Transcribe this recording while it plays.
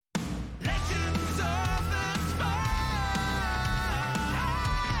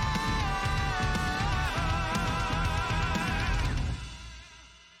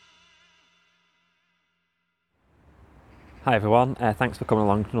Hi everyone, thanks for coming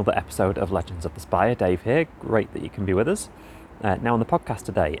along to another episode of Legends of the Spire. Dave here, great that you can be with us. Now on the podcast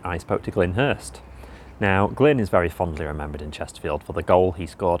today I spoke to Glyn Hurst. Now Glyn is very fondly remembered in Chesterfield for the goal he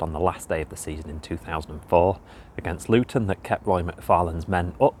scored on the last day of the season in 2004 against Luton that kept Roy McFarlane's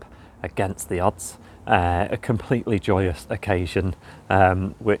men up against the odds. A completely joyous occasion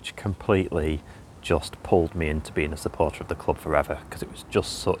which completely just pulled me into being a supporter of the club forever because it was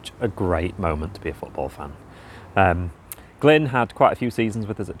just such a great moment to be a football fan. Glyn had quite a few seasons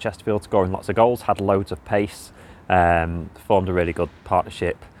with us at Chesterfield, scoring lots of goals, had loads of pace, formed a really good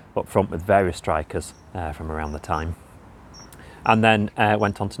partnership up front with various strikers from around the time. And then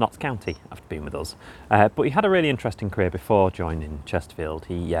went on to Notts County after being with us. But he had a really interesting career before joining Chesterfield.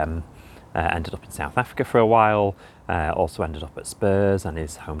 He ended up in South Africa for a while, also ended up at Spurs and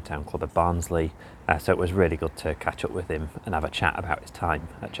his hometown club at Barnsley. So it was really good to catch up with him and have a chat about his time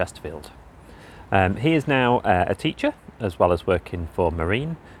at Chesterfield. He is now a teacher as well as working for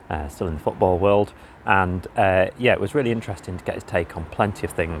Marine, still in the football world. And it was really interesting to get his take on plenty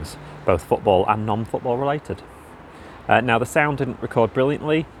of things, both football and non-football related. Now the sound didn't record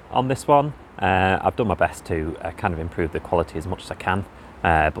brilliantly on this one. I've done my best to kind of improve the quality as much as I can.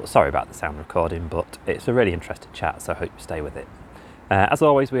 But sorry about the sound recording, but it's a really interesting chat, so I hope you stay with it. As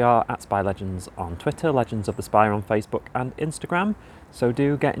always, we are at Spy Legends on Twitter, Legends of the Spire on Facebook and Instagram, so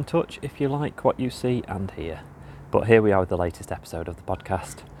do get in touch if you like what you see and hear. But here we are with the latest episode of the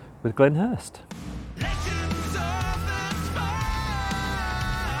podcast with Glyn Hurst. Legends of the Spire!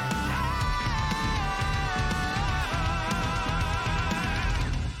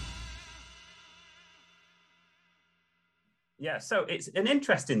 Yeah, so it's an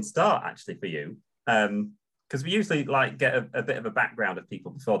interesting start actually for you. Because we usually get a bit of a background of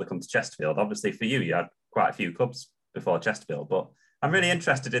people before they come to Chesterfield. Obviously, for you had quite a few clubs before Chesterfield, but I'm really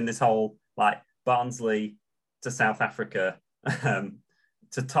interested in this whole Barnsley to South Africa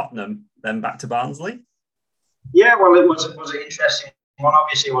to Tottenham, then back to Barnsley. Yeah, well, it was an interesting one.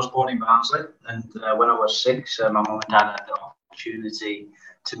 Obviously, I was born in Barnsley, and when I was 6, my mum and dad had the opportunity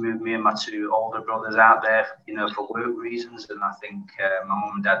to move me and my 2 older brothers out there, for work reasons. And I think my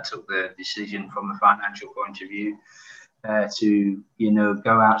mum and dad took the decision from a financial point of view to,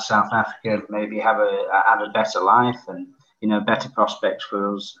 go out to South Africa and maybe have a better life and, better prospects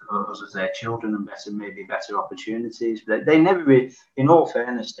for us as their children and better opportunities. But they never really, in all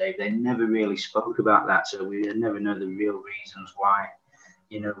fairness, Dave, they never really spoke about that. So we never know the real reasons why,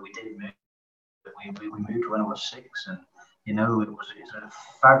 we didn't move. We moved when I was 6, and it's a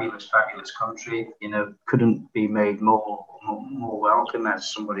fabulous country. Couldn't be made more welcome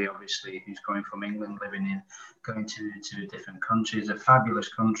as somebody obviously who's coming from England, going to a different country. It's a fabulous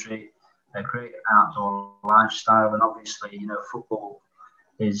country, a great outdoor lifestyle, and obviously football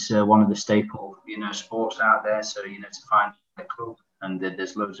is one of the staple sports out there. So to find a club, and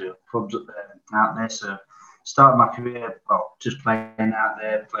there's loads of clubs out there. So started my career just playing out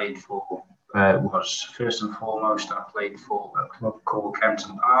there. Played for was first and foremost I played for a club called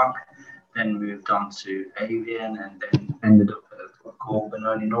Kempton Park, then moved on to Avian, and then ended up at a club called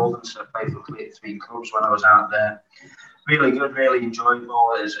Benoni Northern. So I played for 3 clubs when I was out there. Really good, really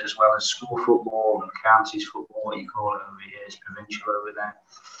enjoyable, as well as school football and counties football, what you call it over here, is provincial over there.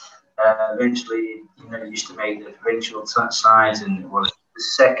 Eventually, used to make the provincial sides, and it was the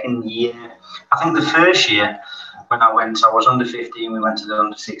second year. I think the first year when I was under 15. We went to the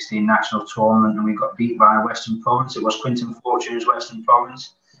under 16 national tournament, and we got beat by Western Province. It was Quinton Fortune's Western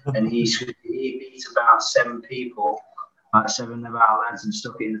Province, and he beat about 7 people, like 7 of our lads, and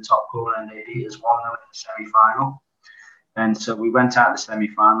stuck it in the top corner, and they beat us 1-0 in the semi-final. And so we went out the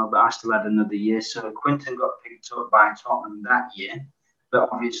semi-final, but I still had another year. So Quinton got picked up by Tottenham that year. But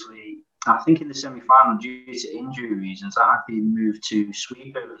obviously, I think in the semi-final, due to injury reasons, I'd been moved to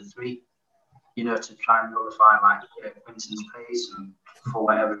sweep over the 3, to try and nullify Quinton's pace. And for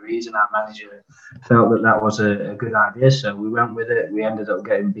whatever reason, our manager felt that was a good idea. So we went with it. We ended up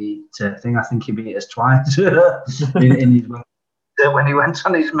getting beat. I think he beat us twice in his when he went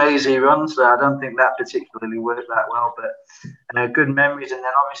on his mazy run. So I don't think that particularly worked that well. But good memories. And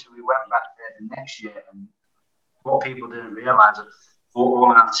then obviously we went back there the next year. And what people didn't realise is all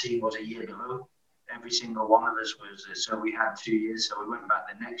our team was a year below. Every single one of us was. So we had 2 years. So we went back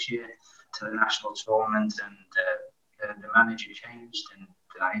the next year to the national tournament, and the manager changed. And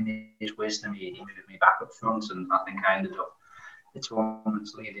in his wisdom, he moved me back up front. And I think I ended up the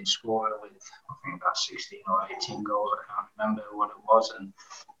tournament's leading scorer with, I think, about 16 or 18 goals. I can't remember what it was. And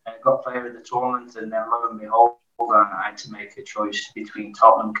got player of the tournament. And then lo and behold, I had to make a choice between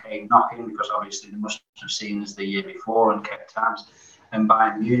Tottenham came knocking, because obviously they must have seen us the year before and kept tabs, and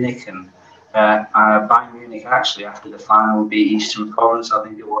Bayern Munich. And Bayern Munich actually, after the final, beat Eastern Province. I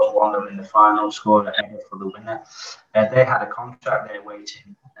think it was 1-0 in the final, scored a header for the winner. They had a contract there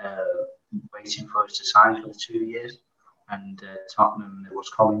waiting for us to sign for 2 years. And Tottenham, there was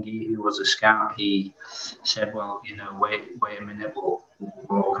Colin Gee, who was a scout. He said, "Well, wait a minute, we'll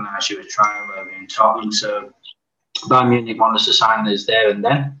organise you a trial over in Tottenham." So Bayern Munich wanted us to sign us there and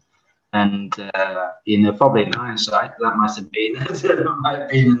then. And probably in hindsight, that might have been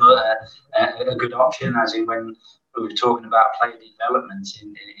a good option. As in when we were talking about player development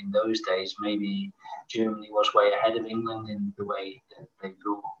in those days, maybe Germany was way ahead of England in the way that they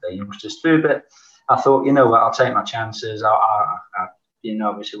brought their youngsters through. But I thought, I'll take my chances.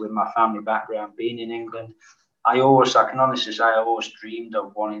 Obviously with my family background, being in England, I can honestly say I always dreamed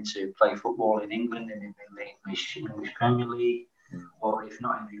of wanting to play football in England and in the English Premier League. Or if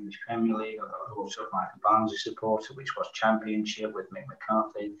not in the English Premier League, I got also like a Barnsley supporter, which was Championship with Mick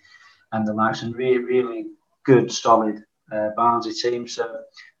McCarthy and the likes, and really, really good, solid Barnsley team. So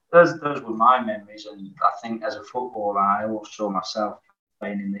those were my memories, and I think as a footballer, I always saw myself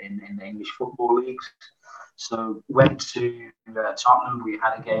playing in the English football leagues. So went to Tottenham. We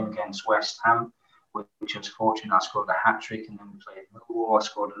had a game against West Ham, which I was fortunate. I scored a hat trick, and then we played Millwall. I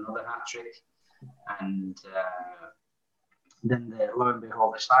scored another hat trick, and then lo and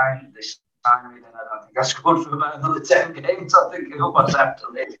behold, they signed me. Then I don't think I scored for about another 10 games. I think it was after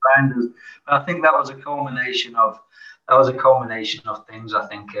they signed us. But I think that was a culmination of things. I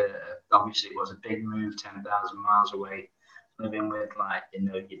think obviously it was a big move, 10,000 miles away, living with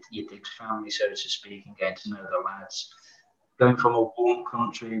your Dick's family, so to speak, and getting to know the lads. Going from a warm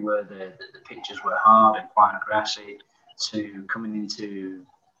country where the pitches were hard and quite grassy to coming into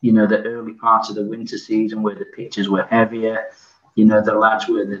the early part of the winter season where the pitches were heavier. The lads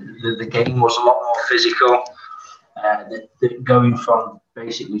were the game was a lot more physical. Going from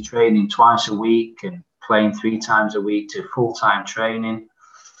basically training twice a week and playing 3 times a week to full-time training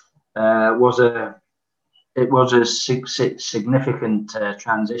was a significant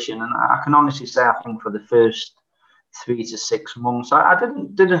transition. And I can honestly say, I think for the first 3 to 6 months, I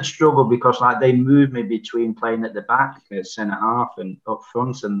didn't struggle because they moved me between playing at the back, at centre half, and up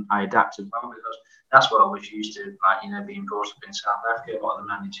front, and I adapted well because that's what I was used to. Being brought up in South Africa, a lot of the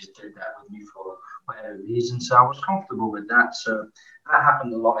managers did that with me for whatever reason, so I was comfortable with that. So that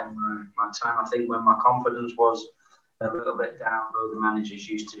happened a lot in my time. I think when my confidence was a little bit down low, the managers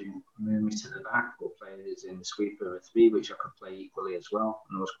used to move me to the back or play as in the sweeper of 3, which I could play equally as well,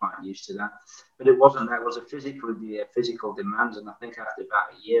 and I was quite used to that. But it wasn't that; it was a physical demand, and I think after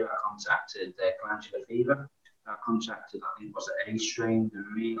about a year, I contacted glandular fever. I contacted, I think, was it A strain, the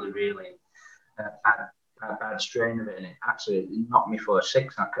really, really bad strain of it, and it actually knocked me for a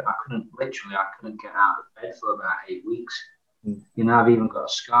 6. I couldn't get out of bed for about 8 weeks. I've even got a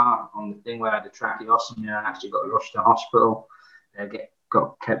scar on the thing where I had a tracheostomy. I actually got rushed to hospital.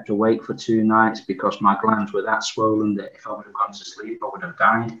 Got kept awake for 2 nights because my glands were that swollen that if I would have gone to sleep, I would have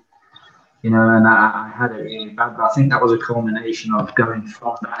died. And I had it really bad. But I think that was a culmination of going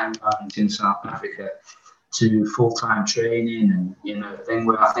from that environment in South Africa to full-time training and, thing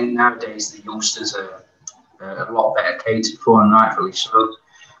where I think nowadays the youngsters are a lot better catered for, and rightfully so.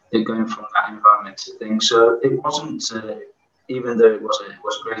 They're going from that environment to things. So it wasn't... even though it was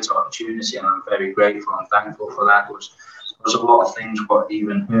a great opportunity, and I'm very grateful and thankful for that, was a lot of things,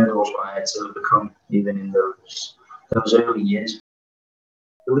 even hurdles what I had to overcome, even in those early years.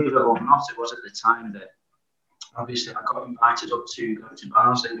 Believe it or not, it was at the time that obviously I got invited up to go to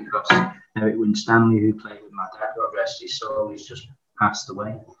Barnsley because Eric Winstanley, who played with my dad, God rest his soul, he's just passed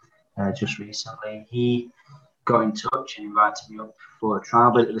away just recently. He got in touch and invited me up for a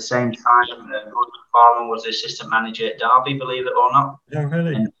trial, but at the same time, Roy McFarlane was the assistant manager at Derby, believe it or not. Yeah,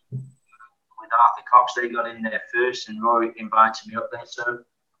 really. And with Arthur Cox, they got in there first, and Roy invited me up there. So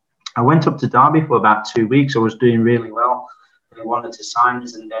I went up to Derby for about 2 weeks. I was doing really well. They wanted to sign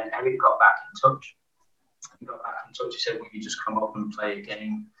us, and then Eric got back in touch. He He said, "Will you just come up and play a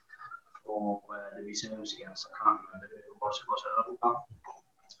game for the reserves against?" I can't remember who it was. It was another.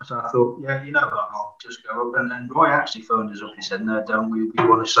 So I thought, yeah, I'll just go up. And then Roy actually phoned us up. He said, "No, don't we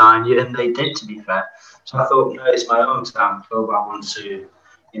want to sign you?" And they did, to be fair. So I thought, it's my own time club. I want to,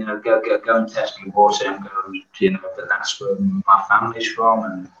 go and test my water and go, but that's where my family's from.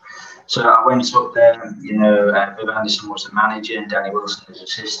 And so I went up there, and, Viv Anderson was the manager and Danny Wilson was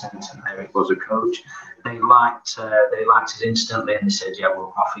assistant and Eric was a coach. They liked us instantly, and they said, "Yeah,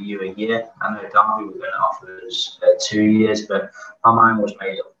 we'll offer you a year." I know Derby were going to offer us 2 years, but my mind was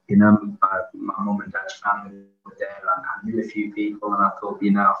made up. My mum and dad's family were there, and I knew a few people, and I thought,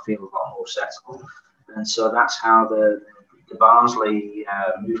 I feel a lot more settled. And so that's how the the Barnsley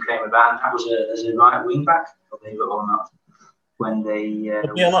move came about, and that was as a right wing back, believe it or not. When they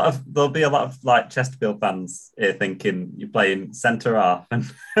there'll be a lot of like Chesterfield fans here thinking you're playing centre half and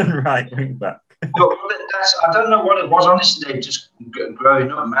right wing back. Well, I don't know what it was. Honestly, just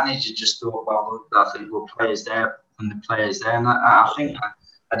growing up, manager just thought, well, I think we'll players there and the players there, and I think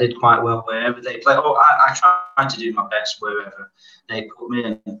I did quite well wherever they play. Oh, I tried to do my best wherever they put me,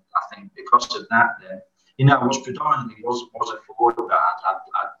 and I think because of that, I was predominantly was a forward, but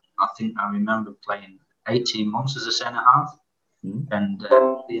I think I remember playing 18 months as a centre half. And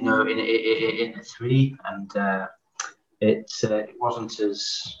in a three, and it wasn't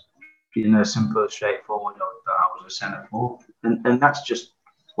as simple, straightforward that I was a centre forward, and that's just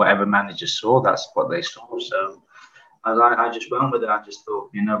whatever manager saw. That's what they saw. So I just went with it. I just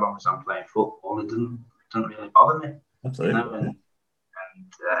thought, as long as I'm playing football, it doesn't really bother me. Absolutely.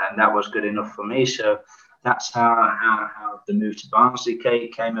 And that was good enough for me. So that's how the move to Barnsley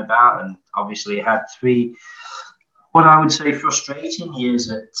came about, and obviously had three. What I would say frustrating years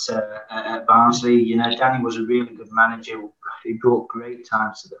at Barnsley. Danny was a really good manager. He brought great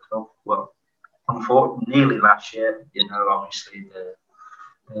times to the club. Well, unfortunately, nearly last year, obviously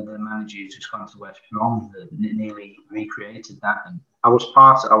the manager who's just gone to West Brom nearly recreated that. And I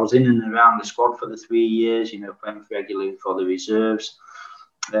was in and around the squad for the 3 years, playing regularly for the reserves.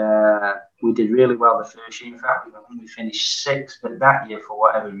 We did really well the first year. In fact, we finished 6th, but that year, for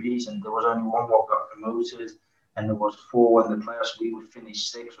whatever reason, there was only one what got promoted. And there was 4 in the playoffs. We would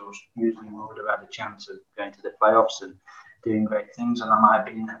finish 6th, or usually we would have had a chance of going to the playoffs and doing great things. And I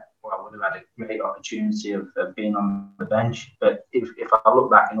would have had a great opportunity of being on the bench. But if I look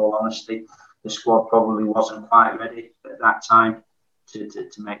back, in all honesty, the squad probably wasn't quite ready at that time to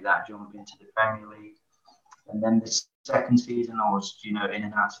make that jump into the Premier League. And then the second season, I was, in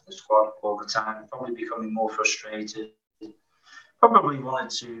and out of the squad all the time, probably becoming more frustrated. Probably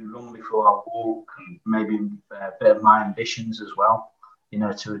wanted to run before I walk, and maybe a bit of my ambitions as well,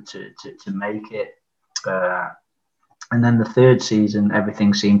 to make it. And then the third season,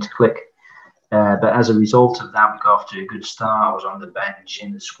 everything seemed to click. But as a result of that, we got off to a good start. I was on the bench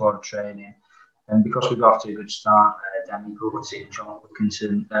in the squad training. And because we got off to a good start, Danny Gouveia,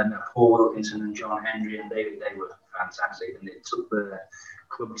 Paul Wilkinson and John Hendry, and they were fantastic. And it took the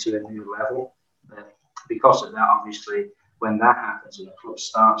club to a new level. But because of that, obviously, when that happens and the club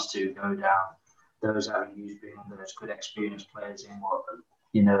starts to go down, those avenues, bring those good experienced players in, what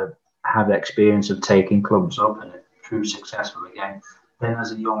have the experience of taking clubs up and prove successful again. Then,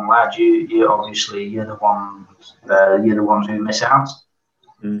 as a young lad, you're the ones who miss out.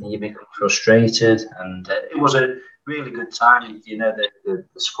 You become frustrated, and it was a really good time. The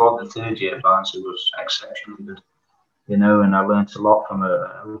squad, the third year at Barnsley, was exceptionally good. And I learned a lot from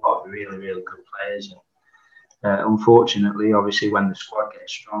a lot of really, really good players. Unfortunately, obviously, when the squad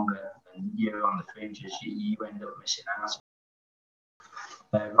gets stronger and you're on the fringes, you end up missing out.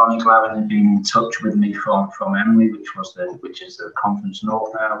 Ronnie Glavin had been in touch with me from Emily, which is the Conference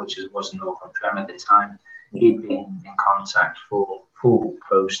North now, was Northern Prem at the time. He'd been in contact for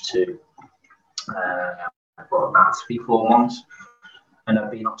close to about 3-4 months, and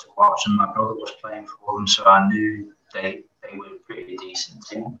I'd been up to watch, and my brother was playing for them, so I knew they were a pretty decent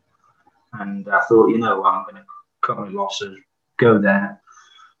team. And I thought, I'm going to cut my losses, go there,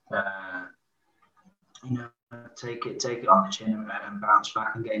 take it on the chin and bounce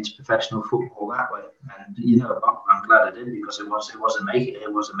back and get into professional football that way. And I'm glad I did, because it was a making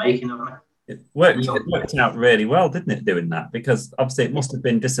of me. It worked out really well, didn't it, doing that? Because obviously it must have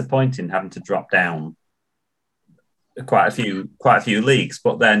been disappointing having to drop down quite a few leagues,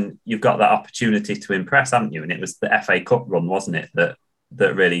 but then you've got that opportunity to impress, haven't you? And it was the FA Cup run, wasn't it, that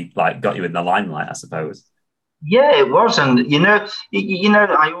really got you in the limelight, I suppose. Yeah, it was, and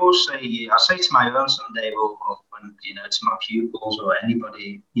I always say to my own son, Dave, or when to my pupils or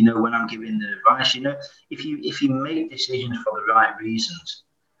anybody, when I'm giving the advice, if you make decisions for the right reasons,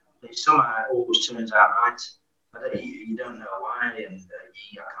 it somehow always turns out right. You don't know why, and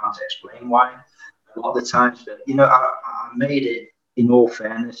I can't explain why a lot of the times. But I made it in all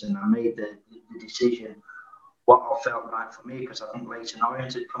fairness, and I made the decision what I felt right for me, because I think Leyton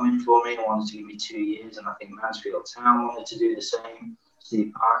Orient had come in for me and wanted to give me 2 years, and I think Mansfield Town wanted to do the same,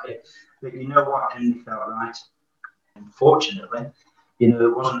 Steve Parker. But you know what, Henry felt right. Unfortunately,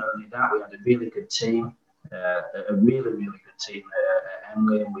 it wasn't only that. We had a really good team, a really, really good team at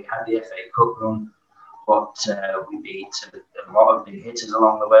Henley, and we had the FA Cup run, but we beat a lot of big hitters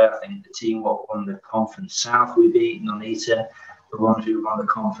along the way. I think the team what won the Conference South, we beat Nuneaton. The one who won the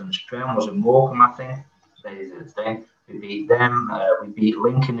Conference Prem was at Morecambe, I think. We beat them. We beat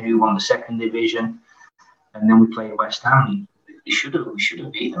Lincoln, who won the second division. and then we played West Ham. We should have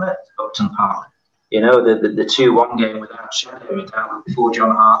beaten them at Upton Park. You know, the 2-1 game without shadow of a doubt, before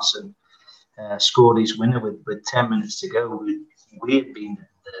John Hartson scored his winner with 10 minutes to go. We had been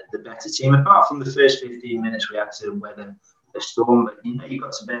the better team, apart from the first 15 minutes we had to weather the storm. But you know, you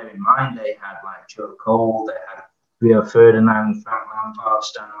got to bear in mind they had like Joe Cole, they had Rio Ferdinand, Frank Lampard,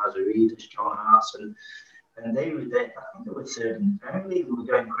 Stan Lazaridis, John Hartson, and I think they were third in the Premier League. We were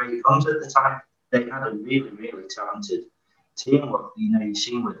going great guns at the time. They had a really, really talented team. Well, you know, you've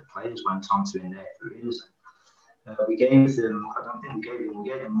seen where the players went on to in their careers. We gave them, I don't think we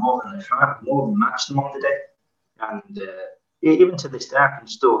gave them more than a try, more than matched them on the day. And even to this day, I can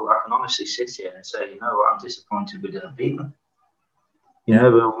honestly sit here and say, you know, I'm disappointed we didn't beat them. You know,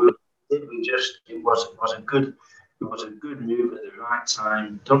 it was a good move at the right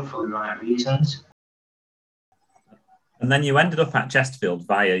time, done for the right reasons. And then you ended up at Chesterfield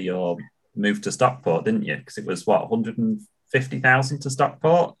via your move to Stockport, didn't you? Because it was, 150,000 to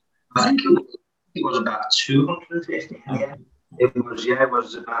Stockport? I think it was about 250. Yeah. It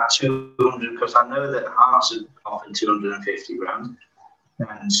was about 200, because I know that Hearts had offered 250 grand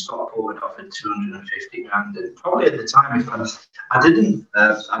and Stockport had offered 250 grand. And probably at the time,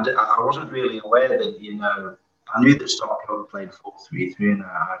 I wasn't really aware that, you know, I knew that Stockport played 4-3-3, and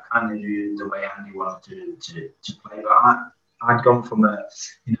I kind of knew the way Andy wanted to play. But I'd gone from it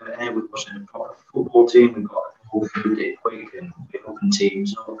wasn't a proper football team. We got all through it quick, and we opened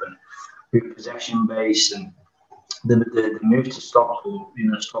teams up, and we were possession based, and the move to Stockport,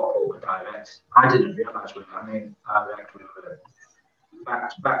 you know, Stockport were direct. I didn't realise we were direct. We were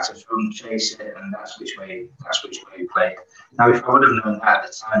back to front, chase it, and that's which way we played. Now, if I would have known that at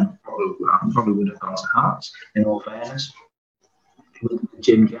the time, I probably would have gone to Hearts, in all fairness, with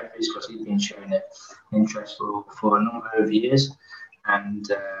Jim Jeffries, because he'd been showing it interest for a number of years, and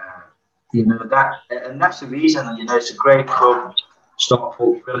you know that's the reason. You know, it's a great club,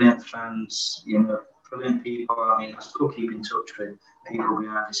 Stockport, brilliant fans, you know, brilliant people. I mean, I still keep in touch with people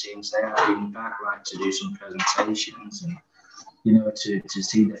behind the scenes. They have been back, like, to do some presentations and, you know, to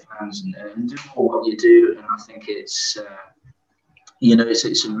see the fans and do more what you do. And I think it's, you know,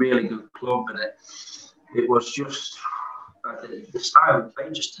 it's a really good club, but it was just the style of play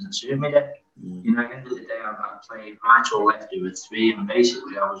just didn't suit me there. You know, at the end of the day, I played right or left with three, and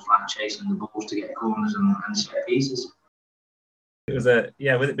basically I was like chasing the balls to get corners and set pieces. It was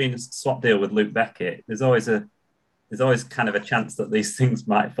with it being a swap deal with Luke Beckett, there's always kind of a chance that these things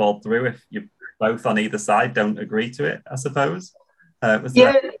might fall through if you both on either side don't agree to it, I suppose. It was.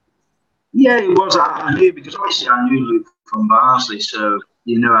 I knew, because obviously I knew Luke from Barnsley, so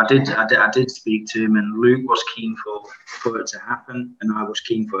you know I did speak to him, and Luke was keen for it to happen, and I was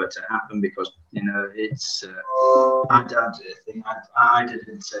keen for it to happen because, you know, it's I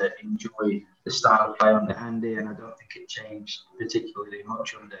didn't enjoy the style of play under Andy, and I don't think it changed particularly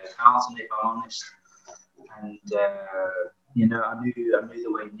much under Carlton, if I'm honest. And you know, I knew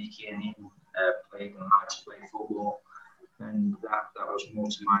the way Nicky and him played and liked to play football, and that was more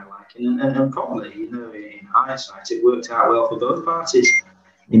to my liking. And probably, you know, in hindsight, it worked out well for both parties.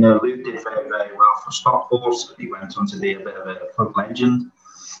 You know, Luke did very, very well for Stockport. He went on to be a bit of a club legend.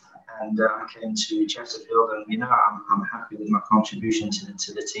 And I came to Chesterfield, and, you know, I'm happy with my contribution to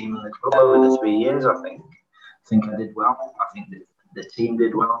the team and the club over the 3 years. I think I did well. I think the team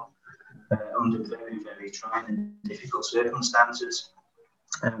did well under very, very trying and difficult circumstances.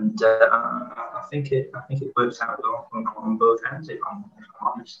 And I think it works out well on both ends, if I'm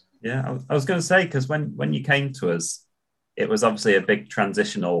honest. Yeah, I was going to say, because when you came to us, it was obviously a big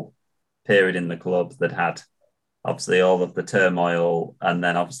transitional period in the club that had obviously all of the turmoil, and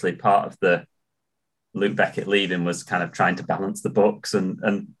then obviously part of the Luke Beckett leaving was kind of trying to balance the books and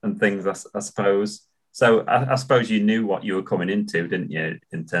things, I suppose. So I suppose you knew what you were coming into, didn't you,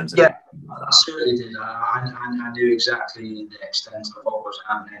 in terms of... Yeah, I certainly did. I knew exactly the extent of what was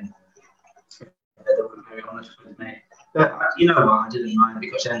happening. They were very honest with me. But you know what, I didn't mind,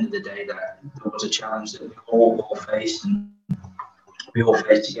 because at the end of the day, that there was a challenge that we all faced, and we all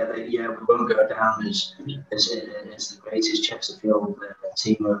faced together. Yeah, we won't go down as the greatest Chesterfield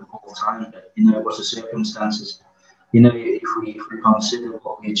team of all time, but, you know, it was the circumstances. You know, if we consider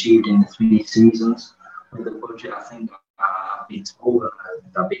what we achieved in the 3 seasons with the budget, I think I've been told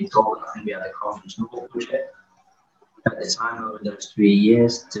I think we had a Conference North budget at the time over those 3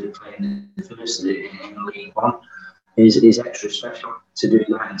 years to play in the first in League One is extra special to do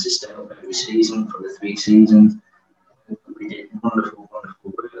that, and to stay up every season for the 3 seasons. We did wonderful work.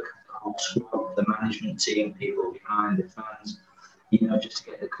 The whole squad, the management team, people behind, the fans, you know, just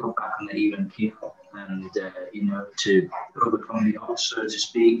to get the club back on the even keel. and to overcome the odds, so to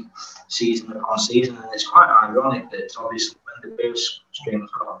speak, season upon season. And it's quite ironic that obviously when the purse strings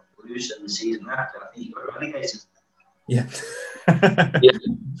got loose in the season after, I think he got relegated. Yeah. Yeah.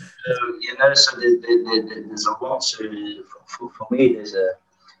 So there's a lot to for me. There's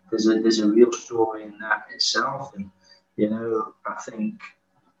a real story in that itself, and I think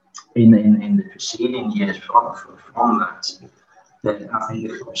in the preceding years from that. I think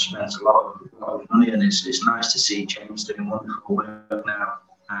the club spends a lot of money, and it's nice to see James doing wonderful work now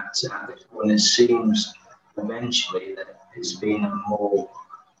at the club. And it seems eventually that it's been a more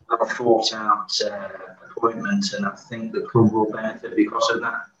well thought out appointment, and I think the club will benefit because of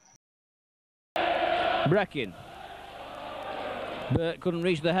that. Breckin. Burt couldn't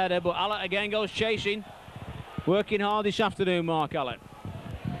reach the header, but Allett again goes chasing. Working hard this afternoon, Mark Allett.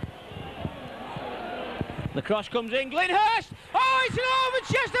 The cross comes in, Glyn Hurst! Oh, it's an over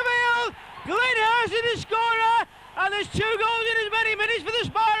Chesterfield! Glyn Hurst is the scorer, and there's 2 goals in as many minutes for the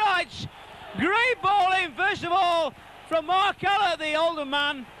Sparrites. Great ball in, first of all, from Mark Allett, the older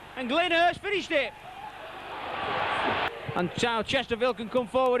man, and Glyn Hurst finished it. And now Chesterfield can come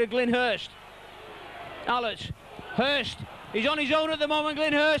forward with Glyn Hurst. Allett, Hurst, he's on his own at the moment,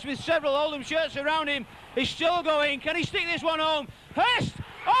 Glyn Hurst, with several Oldham shirts around him. He's still going, can he stick this one home? Hurst!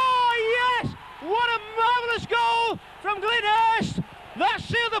 Oh, yes! What a marvellous goal from Glyn Hurst! That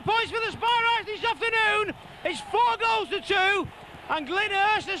sealed the points for the Sparrites this afternoon. It's 4-2, and Glyn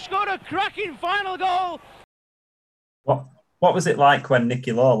Hurst has scored a cracking final goal. What was it like when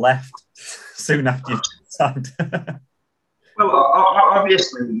Nicky Law left soon after you signed? Well,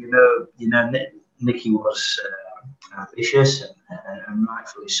 obviously, Nicky was ambitious and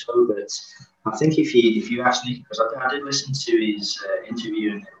rightfully so. But I think if you ask Nicky, because I did listen to his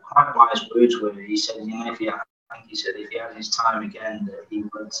interview, and quite wise words where he said, if he had his time again, that he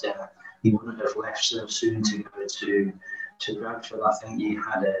wouldn't have left so soon to go to Bradford. I think he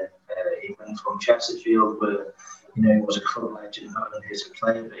went from Chesterfield, where he was a club legend, not only as a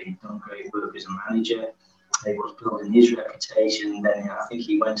player, but he'd done great work as a manager. He was building his reputation. Then I think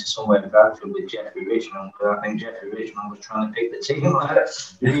he went to somewhere in Bradford with Jeffrey Richmond, but I think Jeffrey Richmond was trying to pick the team,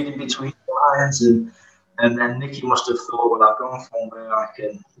 reading between the lines, and then Nicky must have thought, well, I've gone from where I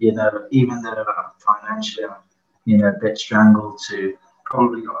can, even though financially I'm, a bit strangled, to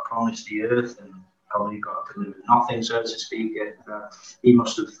probably got promised the earth and probably got delivered nothing, so to speak. He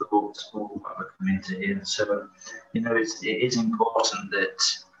must have thought, well, I would come into here. So, it is important that.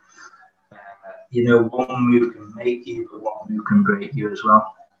 One move can make you, but one move can break you as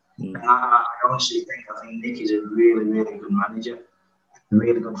well. And I honestly think Nick is a really, really good manager, a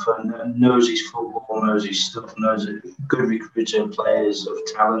really good friend, knows his football, knows his stuff, knows a good recruiter of players of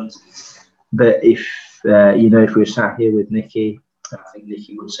talent. But if if we sat here with Nicky, I think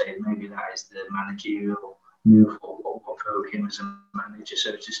Nicky would say maybe that is the managerial move or provoke him as a manager,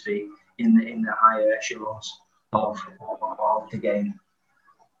 so to speak, in the higher echelons of the game.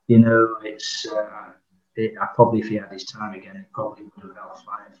 It's I probably, if he had his time again, it probably would have held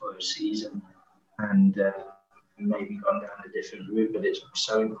fire for a season and maybe gone down a different route. But it's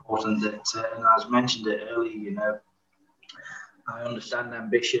so important that, and as mentioned it earlier, I understand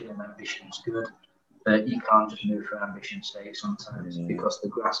ambition, and ambition's good, but you can't just move for ambition's sake sometimes because the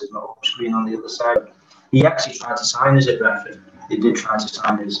grass is not always green on the other side. He actually tried to sign us at Bradford. He did try to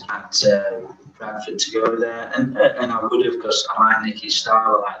sign us at Bradford to go there, and I would have, because I like Nicky's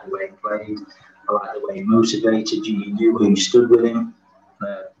style, I like the way he played, I like the way he motivated you, you knew where you stood with him.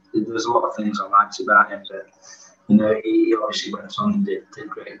 There's a lot of things I liked about him, but he obviously went on and did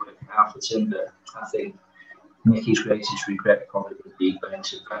great work at Alfreton, but I think Nicky's greatest regret probably would be going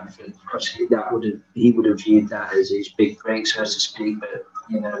to Bradford, because he would have viewed that as his big break, so to speak, but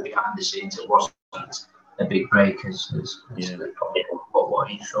behind the scenes it wasn't a big break as probably what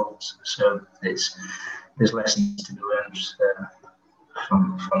he thought. So there's lessons to be learned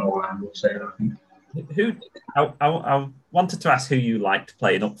from all angles there, I think. I wanted to ask who you liked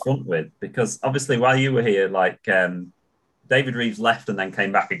playing up front with, because obviously while you were here, David Reeves left and then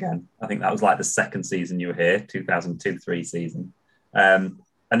came back again. I think that was the second season you were here, 2002-03 season. And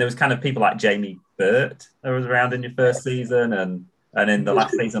there was kind of people like Jamie Burt that was around in your first season, and in the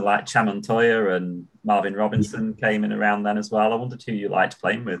last season, like Cham Montoya and Marvin Robinson came in around then as well. I wondered who you liked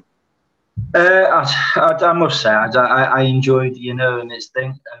playing with. I must say, I enjoyed, and it's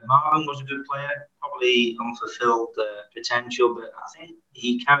thing. Marvin was a good player, probably unfulfilled potential, but I think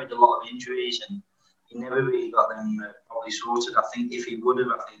he carried a lot of injuries and he never really got them probably sorted. I think if he would have,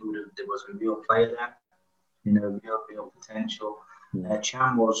 there was a real player there, real potential.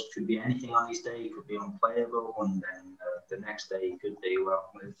 Cham could be anything on his day. He could be unplayable, and then the next day he could be,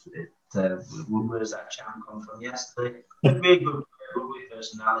 well, where's that Cham come from yesterday? A really good player, lovely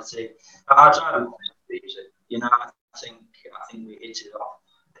personality. I try to use it. I think we hit it off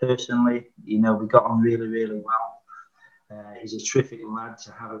personally. We got on really, really well. He's a terrific lad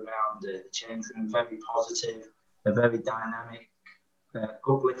to have around the change room. Very positive, a very dynamic,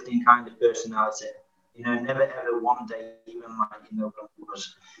 uplifting kind of personality. Never ever one day, even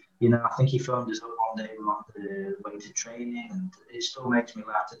was, I think he phoned us up one day on the way to training, and it still makes me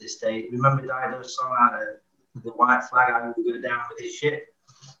laugh to this day. Remember Dido's song out of the White Flag, I Will Go Down With His Ship?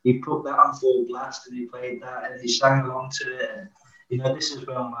 He put that on full blast and he played that and he sang along to it. And, this is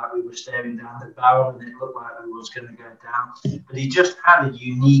when we were staring down the barrel and it looked like we was going to go down. But he just had a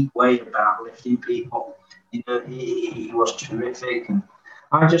unique way about lifting people. He was terrific, and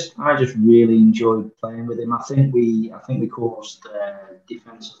I just really enjoyed playing with him. I think we caused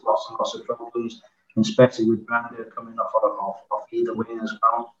defensive lots of problems, especially with Brando coming off either wing as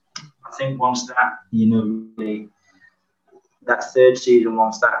well. I think once that really, that third season,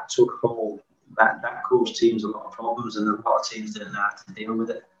 once that took hold, that caused teams a lot of problems, and a lot of teams didn't know how to deal with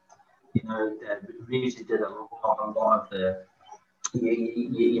it. Reeves did a lot of the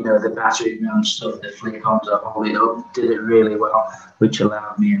the battering and stuff, the flick on to hold it up, did it really well, which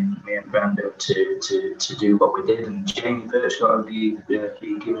allowed me and Brando to do what we did. And Jamie Burke's got to be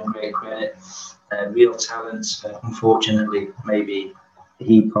given great credit. Real talent. Unfortunately, maybe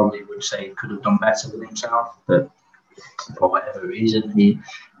he probably would say he could have done better with himself, but for whatever reason, he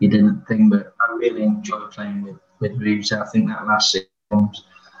didn't think. But I really enjoyed playing with Reeves. I think that last 6 months,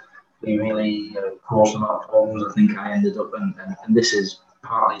 we really caused a lot of problems. I think I ended up, and this is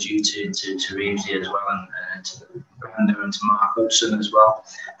partly due to Reevesy as well, and to Brando and to Mark Hudson as well.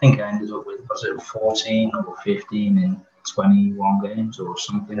 I think I ended up with, was it 14 or 15 in 21 games or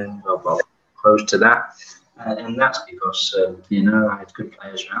something, or close to that. And that's because, I had good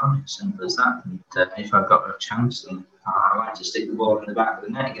players around me, simple as that. And if I got a chance, then I like to stick the ball in the back of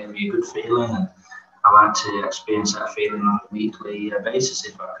the net. It gave me a good feeling, and I like to experience that feeling on a weekly basis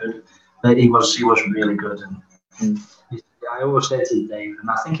if I could. But he was really good, and I always said to Dave, and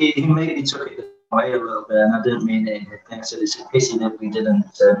I think he maybe took it away a little bit, and I didn't mean it. I said it's a pity that we didn't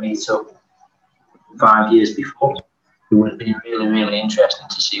meet up 5 years before. It would have been really, really interesting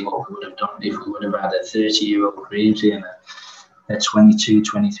to see what we would have done if we would have had a 30-year-old Reevesy and a 22,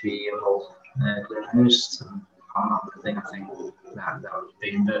 23-year-old Glyn Hurst. I think that would have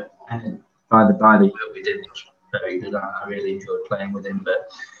been. But by the work we did was very good. I really enjoyed playing with him. But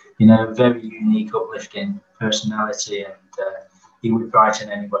very unique, uplifting personality, and he would brighten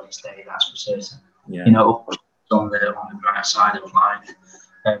anybody's day. That's for certain. Yeah. On the bright side of life,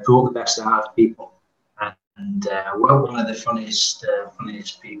 brought the best out of people. And one of the funniest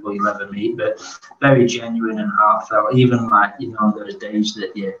people you'll ever meet, but very genuine and heartfelt. Even on those days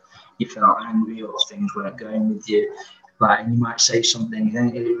that you felt angry or things weren't going with you, and you might say something,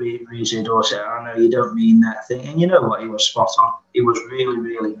 and it really does say, "Oh no, you don't mean that thing." And you know what? He was spot on. He was really,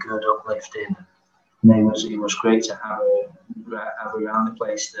 really good, uplifting. And it was great to have around the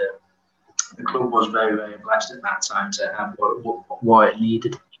place. The club was very, very blessed at that time to have what it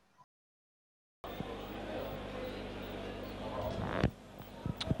needed.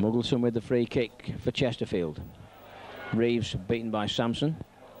 Muggleton with the free kick for Chesterfield. Reeves beaten by Sampson.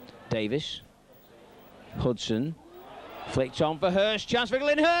 Davis. Hudson. Flicked on for Hurst. Chance for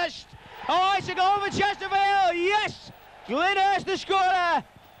Glyn Hurst. Oh, it's a goal for Chesterfield. Yes! Glyn Hurst the scorer.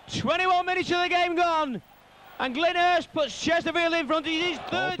 21 minutes of the game gone. And Glyn Hurst puts Chesterfield in front of his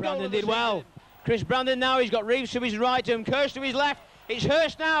third goal. Brandon did well. Chris Brandon now, he's got Reeves to his right and Hurst to his left. It's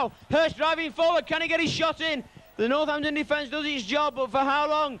Hurst now. Hurst driving forward. Can he get his shot in? The Northampton defence does its job, but for how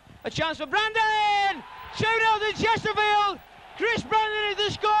long? A chance for Brandon! 2-0 to Chesterfield! Chris Brandon is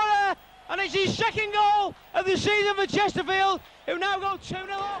the scorer, and it's his second goal of the season for Chesterfield, who now go 2-0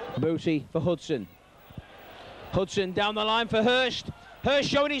 up. Booty for Hudson. Hudson down the line for Hurst. Hurst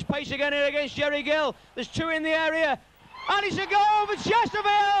showing his pace again here against Jerry Gill. There's 2 in the area, and it's a goal for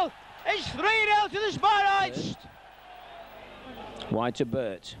Chesterfield! It's 3-0 to the Spireites. Wide to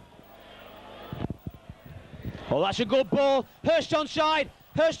Burt. Oh, that's a good ball. Hurst onside.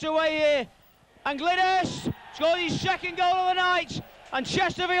 Hurst away here. And Glyn Hurst scored his second goal of the night. And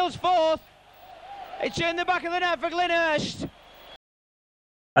Chesterfield's fourth. It's in the back of the net for Glyn Hurst.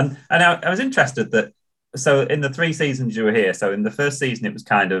 And I was interested that, so in the 3 seasons you were here, so in the first season it was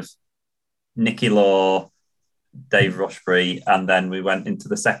kind of Nicky Law, Dave Rushbury, and then we went into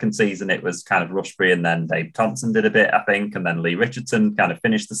the second season, it was kind of Rushbury, and then Dave Thompson did a bit, I think, and then Lee Richardson kind of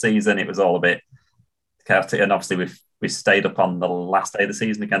finished the season. It was all a bit chaotic, and obviously with we stayed up on the last day of the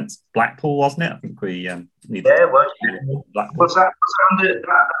season against Blackpool, wasn't it? I think we needed Yeah, to well, Blackpool. was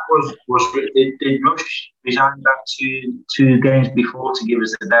did Rush resign back two games before to give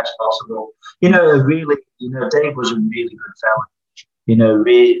us the best possible? Really, Dave was a really good fella.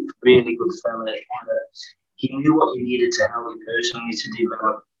 Really, really good fella. He knew what you needed to help you personally to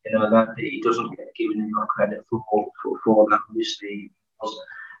develop. That he doesn't get given enough credit for that. Obviously, he was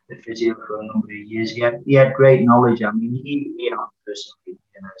the physio for a number of years. He had great knowledge. I mean, he helped personally,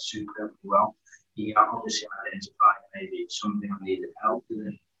 superbly well. He obviously identified maybe something I needed help with,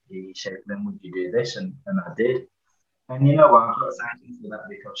 and he said, "Then would you do this?" And I did. And you know what? I've got to thank him for that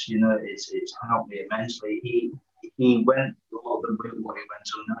because it's helped me immensely. He went a lot of the way what he went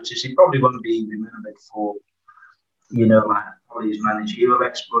unnoticed. He probably won't be remembered for like all his managerial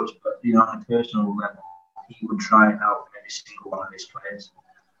exploits, but on a personal level, he would try and help every single one of his players,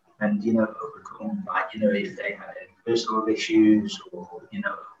 and overcome if they had any personal issues or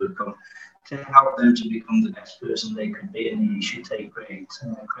overcome to help them to become the best person they could be, and he should take great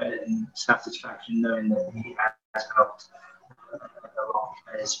credit and satisfaction knowing that he has helped a lot of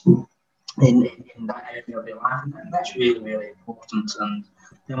players in that area of their life, and that's really, really important. And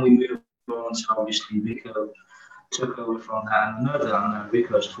then we move on to obviously Rico took over from that. And I know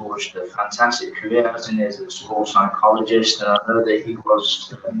Rico's forged a fantastic career, hasn't he, as a sports psychologist, and I know that he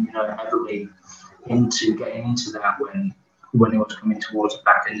was heavily into getting into that when he was coming towards the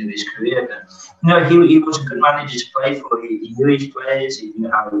back end of his career. But he was a good manager to play for. He knew his players, he knew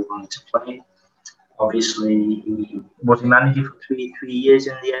how he wanted to play. Obviously, he was manager for three years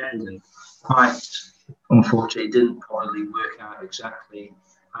in the end, and quite unfortunately, it didn't probably work out exactly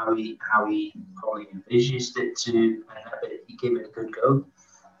how he probably envisaged it to, but he gave it a good go.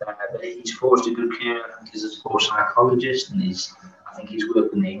 But he's forged a good career, I think, as a sports psychologist, and I think he's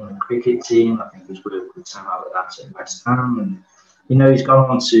worked with the England cricket team. I think he's worked with Sam Allardyce at West Ham, and he's gone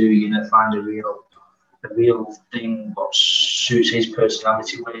on to find a real thing what suits his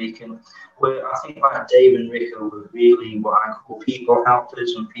personality, where I think like Dave and Rico were really what I call people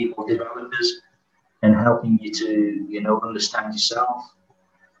helpers and people developers, and helping you to understand yourself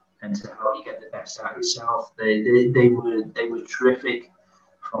and to help you get the best out of yourself. They were terrific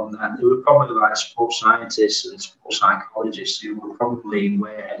from that. They were probably like sports scientists and sports psychologists who were probably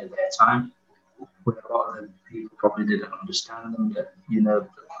way ahead of their time, where a lot of the people probably didn't understand them. But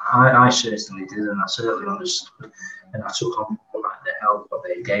I certainly did, and I certainly understood, and I took on more like the help that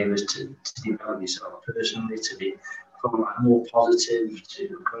they gave us to develop yourself personally, to be more positive, to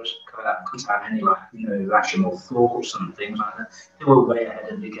cut out any irrational thoughts and things like that. They were way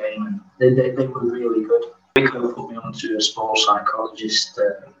ahead of the game, and they were really good. Rico put me onto a sports psychologist,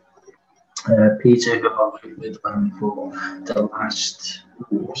 Peter, who I worked with for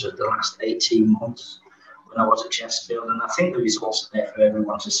the last 18 months when I was at Chesterfield, and I think the results are there for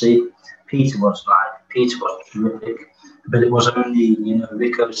everyone to see. Peter was terrific, but it was only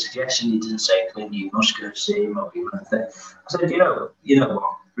Rico's suggestion. He didn't say, "Clint, you must go see him," or "You went there." I said, "You know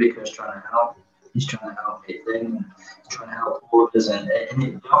what? Rico's trying to help. He's trying to help me thing. He's trying to help all of us." And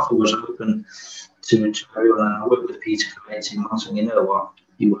the offer was open to everyone. And I worked with Peter for 18 months, and you know what?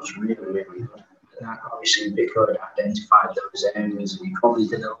 He was really, really good. And obviously, Rico had identified those areas, and he probably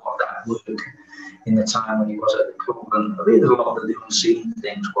did a lot of that work in the time when he was at the club. And I think there's a lot of the unseen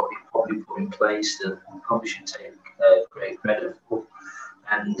things what he probably put in place that he probably should take great credit for.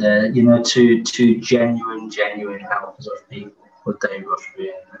 And two genuine helpers of people with Dave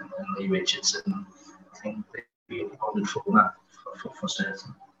Rushby and Lee Richardson. I think they'd be applauded for that for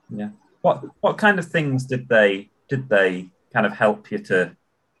certain. Yeah. What kind of things did they kind of help you to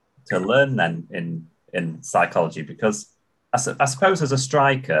learn then in psychology? Because I suppose as a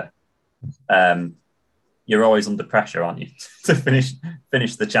striker, you're always under pressure, aren't you, to finish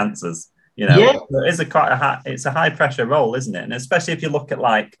the chances? Yeah. It's a high pressure role, isn't it? And especially if you look at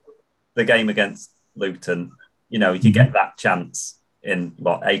like the game against Luton, you get that chance in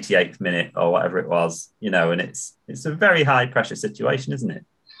 88th minute or whatever it was, and it's a very high pressure situation, isn't it?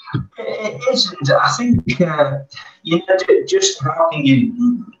 It isn't. I think just how can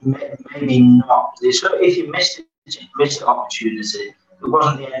you maybe not? So if you missed the opportunity, it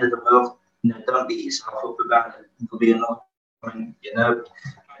wasn't the end of the world. Don't beat yourself up about it. It'll be another one. At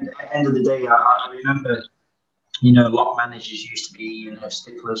the end of the day, I remember, a lot of managers used to be,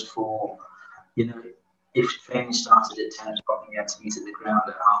 sticklers for, if training started at 10 o'clock and you had to meet at the ground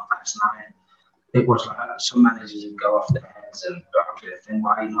at 9:30. It was like some managers would go off their heads and think,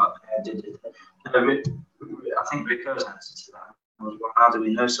 why are you not there? I think Rico's answer to that was, well, how do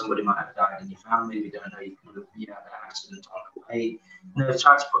we know somebody might have died in your family? We don't know you had an accident on the way.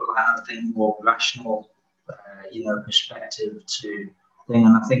 Try to put a thing more rational perspective to thing.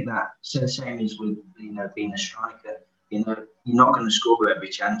 And I think that so the same as with being a striker. You're not going to score every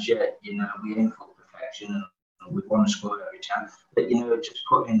chance yet. We aim for perfection and we want to score every chance. But just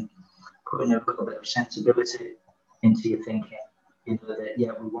putting a little bit of sensibility into your thinking.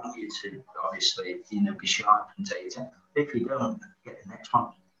 That we want you to obviously be sharp and take it. If you don't, get the next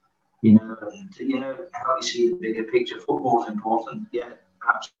one. And how you see the bigger picture. Football is important. Yeah,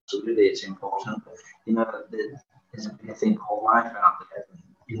 absolutely, it's important. But there's a bigger thing called life out there.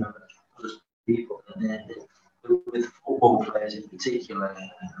 Just people, and then with football players in particular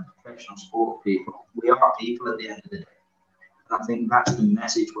and professional sport people, we are people at the end of the day. And I think that's the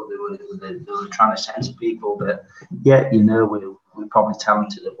message what they were trying to send to people. That we're probably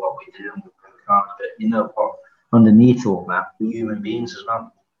talented at what we do and we work hard, but what? Underneath all that, we're human beings as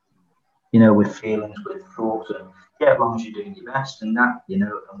well. With feelings, with thoughts, and as long as you're doing your best and that,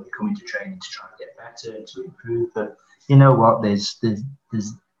 and we're coming to training to try and get better and to improve. But you know what? There's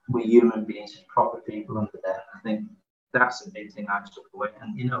we're human beings, proper people under there. I think that's the big thing I took away.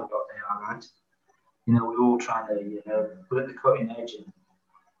 And you know what? They are right. We're all trying to, we're at the cutting edge, and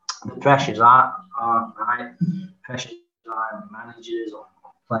the pressures are right. Pressures are on managers, on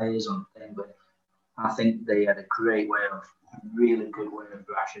players, on things. But I think they had a really good way of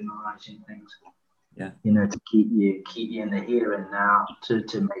rationalising things. Yeah. To keep you in the here and now, to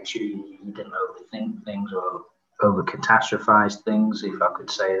make sure you didn't overthink things or over catastrophize things, if I could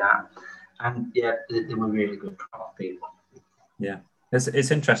say that. And they were really good people. Yeah.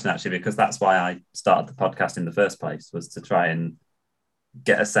 It's interesting actually, because that's why I started the podcast in the first place, was to try and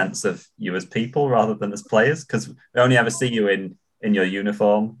get a sense of you as people rather than as players, because we only ever see you in your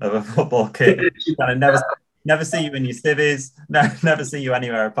uniform of a football kit. And I never see you in your civvies, never see you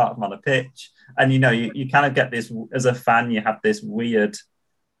anywhere apart from on a pitch. And you kind of get this, as a fan, you have this weird,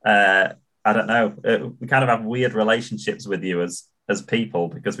 I don't know, we kind of have weird relationships with you as people,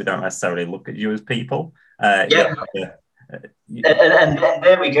 because we don't necessarily look at you as people. And there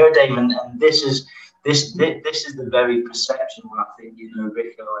we go, Dave. And this is the very perception where I think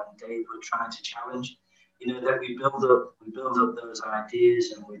Rico and Dave were trying to challenge. That we build up those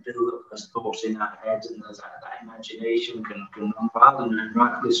ideas and we build up those thoughts in our heads, and that imagination can run wild, and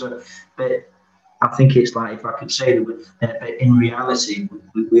rightfully so. But I think it's like, if I could say that, but in reality,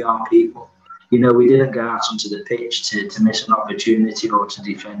 we are people. We didn't go out onto the pitch to miss an opportunity, or to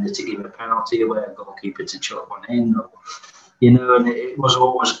defend it, to give a penalty away, a goalkeeper to chuck one in, or, and it was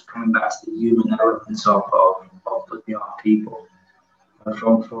always coming back to the human elements of we are people. And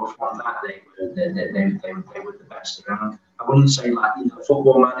from that, they were the best around. I wouldn't say like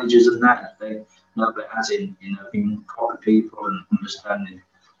football managers and that, but as in being proper people and understanding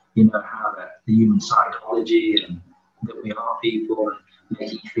how the human psychology, and that we are people, and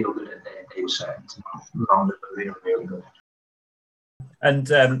making you feel good at they were certain to London were really good. And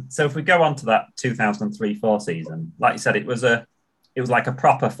so if we go on to that 2003-04 season, like you said, it was like a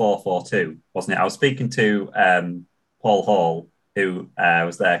proper 4-4-2, wasn't it? I was speaking to Paul Hall, who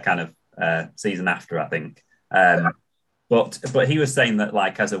was there kind of season after, I think. But he was saying that,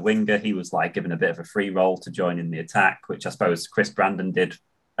 like, as a winger, he was like given a bit of a free role to join in the attack, which I suppose Chris Brandon did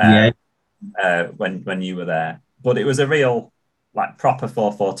when you were there. But it was a real, like, proper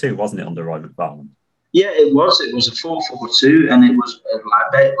 4-4-2, wasn't it, under Roy McFarland? Yeah, it was. It was a 4-4-2, and it was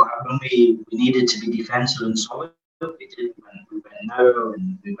like when we needed to be defensive and solid. We did. We went narrow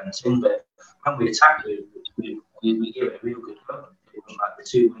and we went in, but when we attacked, we gave it a real good go. It was like the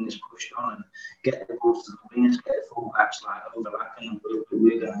two wingers pushed on and get the balls to the wingers, get the fullbacks like overlapping, and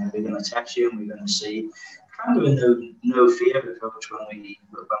we're going to test you, and we're going to see kind of a no fear approach when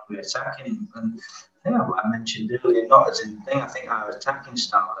we're attacking. And like I mentioned earlier, not as in thing. I think our attacking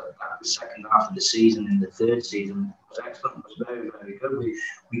style at the second half of the season, in the third season, was excellent. Was very, very good.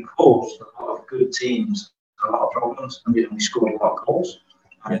 We caused a lot of good teams a lot of problems, and we scored a lot of goals.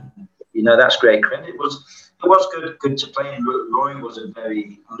 And, that's great credit. It was good to play. And Roy was a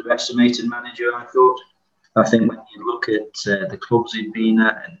very underestimated manager, I thought. I think when you look at the clubs he'd been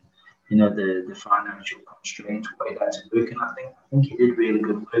at, and the financial constraints, what he had to work, and I think he did really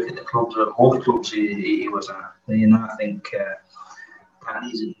good work at the clubs, at all the clubs he was at. I think that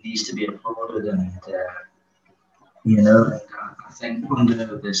needs to be applauded, and I think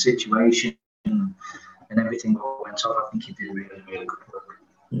under the situation and everything that went on, I think he did really, really good work.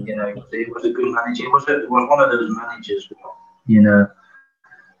 He was a good manager. He was one of those managers you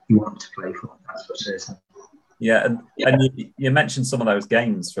want to play for. That's for certain. Yeah, and you mentioned some of those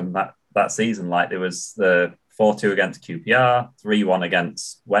games from that season. Like, there was the 4-2 against QPR, 3-1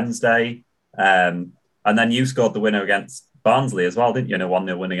 against Wednesday, and then you scored the winner against Barnsley as well, didn't you? In a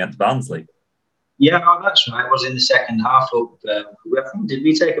 1-0 win against Barnsley. Yeah, oh, that's right. It was in the second half. Up, I think, did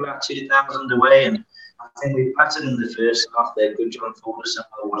we take about 2,000 away? And I think we battered in the first half. There, good John Forderson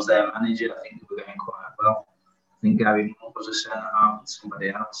was their manager. I think they were going quite well. I think Gary Moore was a centre half and somebody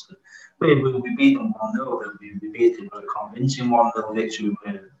else. And we beat them 1-0. We beat them with a convincing 1-0 victory.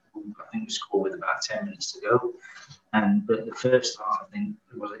 I think we scored with about 10 minutes to go. But the first half, I think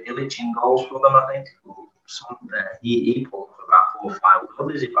it was Illich in goals for them. I think he pulled off about 4 or 5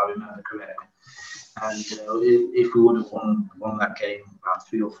 goals, if I remember correctly. And if we would have won that game about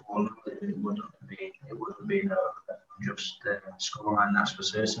 3 or 4, it wouldn't have been a just scoreline, that's for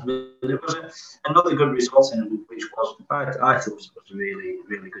certain. But it was another good result, in which was I thought it was a really,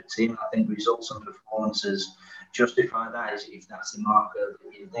 really good team. I think results and performances justify that, if that's the marker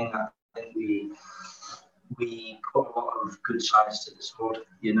that you think. I think we put a lot of good sides to the squad.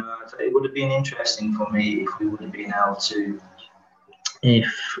 You know, it would have been interesting for me if we would have been able to.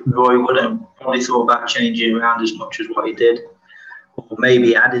 If Roy wouldn't probably thought about changing around as much as what he did, or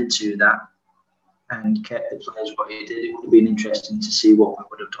maybe added to that and kept the players what he did, it would have been interesting to see what we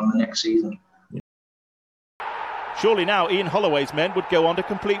would have done the next season. Surely now Ian Holloway's men would go on to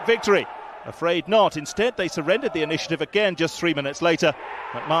complete victory. Afraid not. Instead, they surrendered the initiative again just 3 minutes later.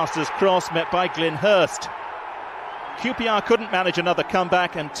 McMaster's cross met by Glyn Hurst. QPR couldn't manage another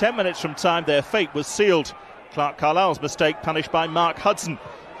comeback, and 10 minutes from time their fate was sealed. Clark Carlisle's mistake punished by Mark Hudson.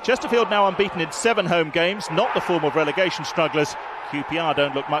 Chesterfield now unbeaten in 7 home games, not the form of relegation strugglers. QPR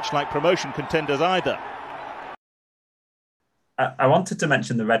don't look much like promotion contenders either. I wanted to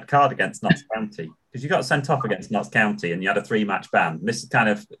mention the red card against Notts County, because you got sent off against Notts County and you had a 3-match ban. This is kind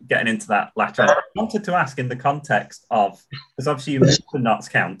of getting into that latter. I wanted to ask in the context of, because obviously you moved to Notts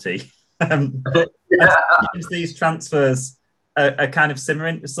County, but these transfers are kind of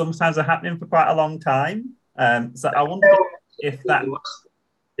simmering, sometimes are happening for quite a long time. So I wonder if that...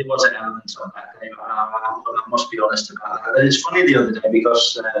 There was an element on that game. I must be honest about that. It's funny the other day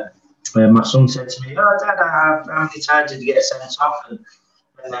because my son said to me, "Oh, Dad, how many times did you get sent off?" And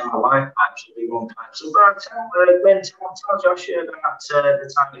then my wife actually one time said, "Ben, tell Joshua about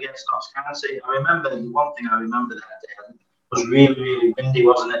the time against Notts County." I remember the one thing I remember that day was really, really windy,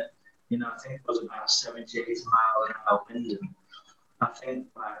 wasn't it? You know, I think it was about 70, 80 mile an hour wind, and I think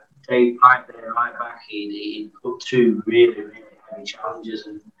Dave Pike there, right back, he put 2 really, really heavy challenges,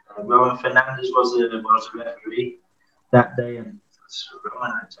 and Rowan Fernandez was the referee that day, and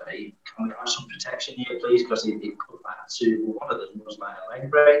Rowan, I'd say, can we have some protection here, please? Because he put that 2. One of them was like a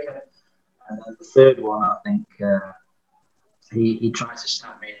leg breaker, and then the third one, I think, he tried to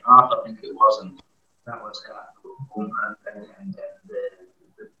snap me in half. I think it was, and that was and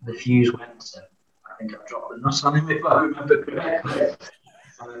the fuse went, and I think I dropped the nuts on him, if I remember correctly.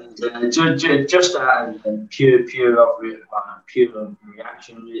 And just out of pure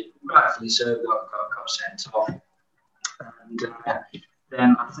reaction, rightfully so, got sent off. And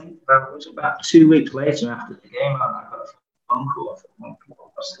then I think that was about 2 weeks later after the game, I got a phone call. I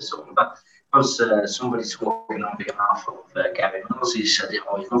thought, what's this all about? It was somebody talking on behalf of Gary Mills. He said,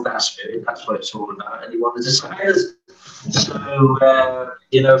 "Oh, you love that spirit. That's what it's all about." And he wanted to sign us. So,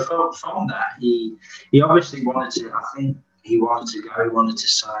 you know, from that, he obviously wanted to. I think he wanted to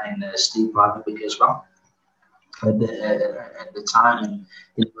sign Steve Blatherwick as well at the time, and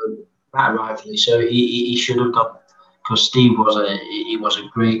that rightfully so. He should have done, because Steve was a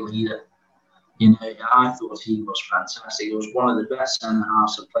great leader. You know, I thought he was fantastic. He was one of the best centre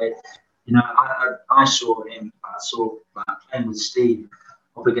halves I played. You know, I saw him. I saw playing with Steve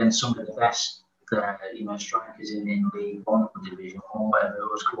up against some of the best, strikers in League One division, or whatever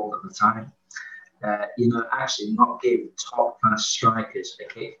it was called at the time. You know, actually not give top class strikers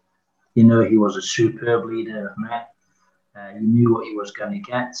a kick. You know, he was a superb leader of men. You knew what he was going to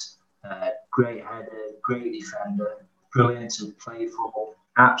get. Great header, great defender, brilliant to play for,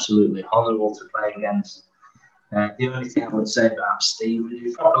 absolutely horrible to play against. The only thing I would say about Steve,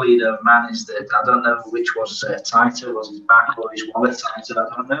 the proper leader of man, is that I don't know which was tighter, was his back or his wallet tighter,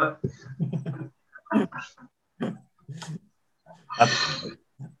 I don't know.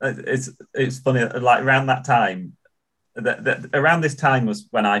 It's funny, like around that time, around this time was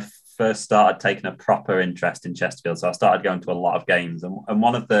when I first started taking a proper interest in Chesterfield. So I started going to a lot of games, and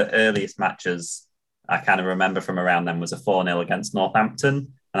one of the earliest matches I kind of remember from around then was a 4-0 against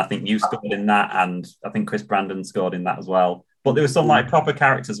Northampton. And I think you scored in that, and I think Chris Brandon scored in that as well. But there were some like proper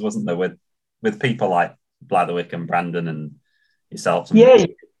characters, wasn't there, with people like Blatherwick and Brandon and yourself? Yeah,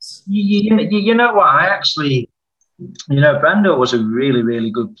 you know what? I actually, Brando was a really,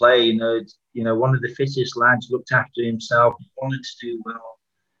 really good player. You know, one of the fittest lads, looked after himself, wanted to do well.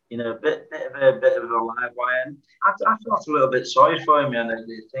 bit of a live wire. And I felt a little bit sorry for him, and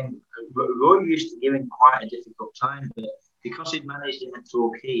the thing, Roy used to give him quite a difficult time, but because he'd managed him at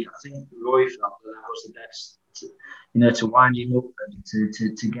Torquay, I think Roy felt that was the best, to wind him up and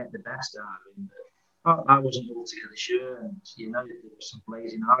to get the best out of him. But I wasn't altogether sure, and there was some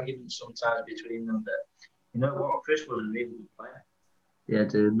blazing arguments sometimes between them. But you know what, Chris was a really good player. He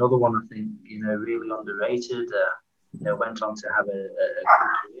had another one, I think, really underrated. Went on to have a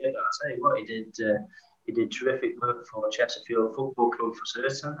good career. But I'll tell you what, he did terrific work for Chesterfield Football Club for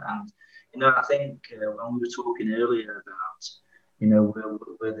certain. And I think when we were talking earlier about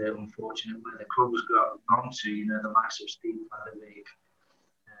where the club's gone to, the likes of Steve Fladderbeck,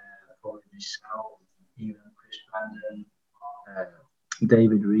 Colin Bissell, even Chris Brandon,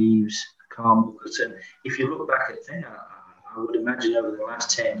 David Reeves, Carl Muggleton. If you look back at things, I would imagine over the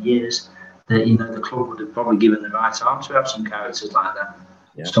last 10 years that the club would have probably given the right arm to have some characters like that,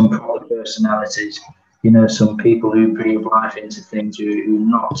 some proper personalities. Some people who breathe life into things,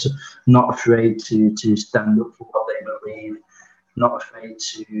 who are not afraid to stand up for what they believe, not afraid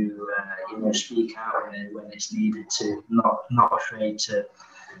to speak out when it's needed to, not afraid to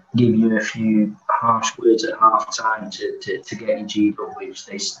give you a few harsh words at half time to get you G'd up, which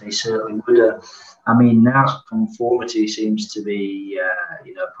they certainly would. I mean, now conformity seems to be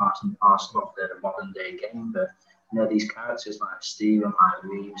part and parcel of the modern day game, but these characters like Steve and like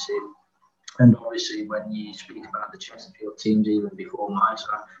Reeves, and obviously when you speak about the Chesterfield teams even before mine,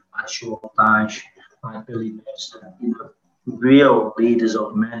 like Sean Dyche, like Billy Mercer, real leaders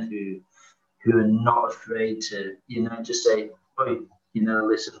of men who are not afraid to just say, "Oi,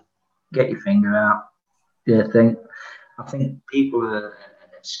 listen, get your finger out." I think people are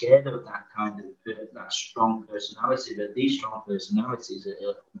scared of that kind of that strong personality, but these strong personalities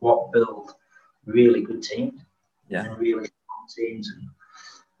are what build really good teams, and really strong teams. And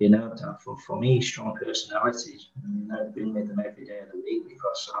for me, strong personalities, bring me them every day of the week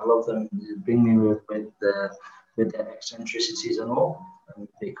because I love them. They bring me with their eccentricities and all, and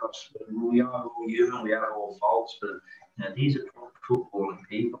because we are all human, we have all faults, but these are footballing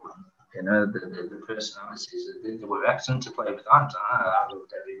people. The personalities, they were excellent to play with. I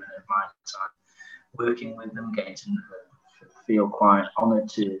loved every minute of my time working with them, getting to feel quite honoured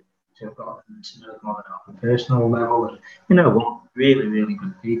to have gotten to know them on a personal level. And what, really, really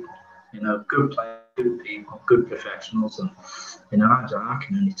good people. Good players, good people, good professionals, and I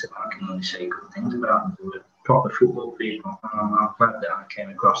can only say good things about them. They were proper football people. I'm glad that I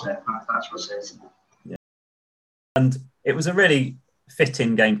came across their path. That's what's it. Yeah. And it was a really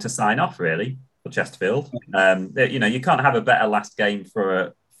fitting game to sign off, really, for Chesterfield. You can't have a better last game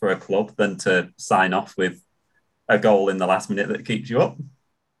for a club than to sign off with a goal in the last minute that keeps you up.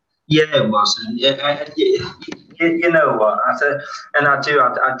 Yeah, it was. And you know what? I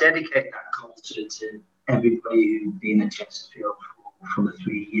dedicate that goal to everybody who's been at Chesterfield for the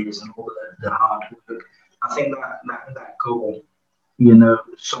 3 years and all the hard work. I think that goal,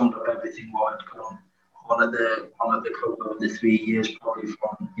 summed up everything what had gone on at the club over the 3 years, probably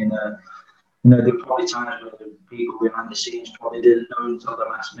from there were probably times where the people behind the scenes probably didn't know until the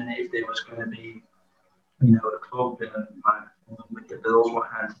last minute if there was going to be a club with the bills what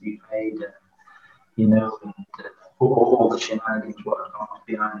had to be paid, and all the shenanigans what had gone on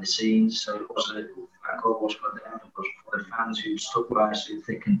behind the scenes. So that goal was for them, it was for the fans who stuck by us through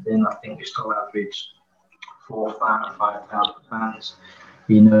thick and thin. I think we still averaged 4,000 to 5,000 fans,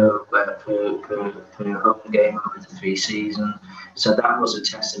 per home game over the 3 seasons. So that was a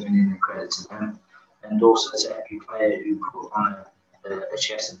testimony and a credit to them, and also to every player who put on a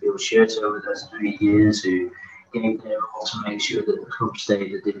Chesterfield shirt over those 3 years, who gave their all to make sure that the club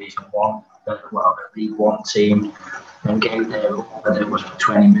stayed a Division 1, a League 1 team, and gave their all, whether it was for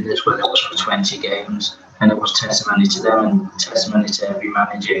 20 minutes, whether it was for 20 games. And it was testimony to them and testimony to every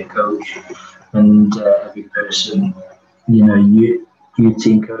manager and coach and every person, youth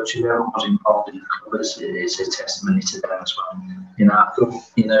team coach, whoever was involved in the club. It's a testimony to them as well. I thought,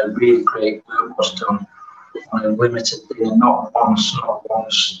 really great work was done on a limited thing. Not once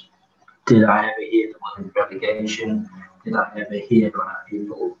did I ever hear the word relegation. Did I ever hear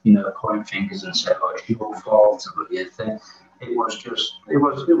people, point fingers and say, "Oh, it's your fault," or your thing. It was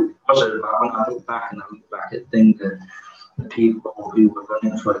when I look back at things that the people who were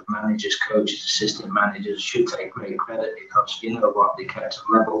running for it, managers, coaches, assistant managers, should take great credit, because they kept a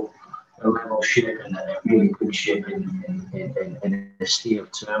level ship and a really good ship in a sea of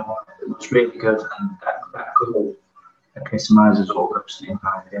turmoil. It was really good, and that goal epitomises all those things,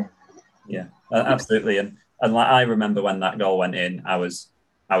 I think. Yeah, absolutely. And like, I remember when that goal went in, I was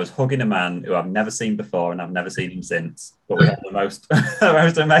I was hugging a man who I've never seen before and I've never seen him since. But we had the most, the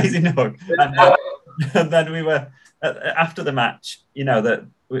most amazing hug. And then we were, after the match,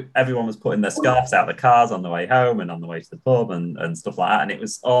 everyone was putting their scarves out of the cars on the way home and on the way to the pub and stuff like that. And it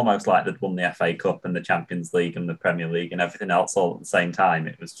was almost like they'd won the FA Cup and the Champions League and the Premier League and everything else all at the same time.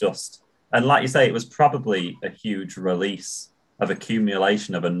 It was just, and like you say, it was probably a huge release of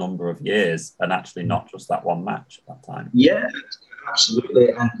accumulation of a number of years and actually not just that one match at that time. Yeah, absolutely.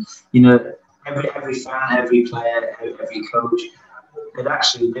 And, every fan, every player, every coach could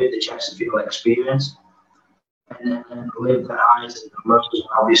actually live the Chesterfield experience and live the highs and the lows,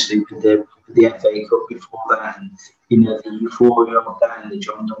 obviously, with the FA Cup before that, and the euphoria of that, and the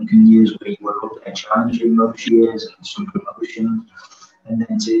John Duncan years where you were up there challenging those years and some promotions, and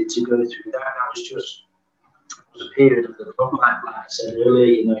then to go through that was just a period of the club, like I said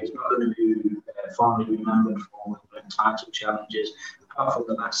earlier. It's not going to be fondly remembered for title challenges, apart from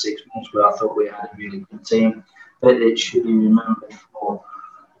the last 6 months where I thought we had a really good team. But it should be remembered for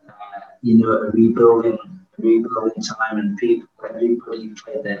a rebuilding time, and everybody who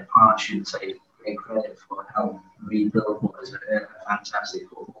played their part should take great credit for helping rebuild what is a fantastic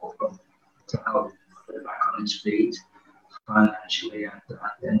football club, to help put it back on its feet financially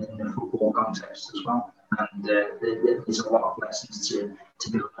and in the football context as well. And there's a lot of lessons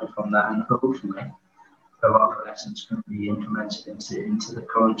to be learned from that, and hopefully a lot of lessons can be implemented into the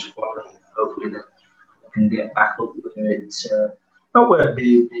current squad, and hopefully that can get back up where it's not where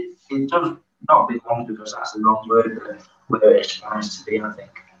it does not belong, because that's the wrong word, but where it aspires to be, I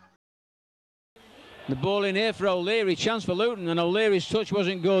think. The ball in here for O'Leary, chance for Luton, and O'Leary's touch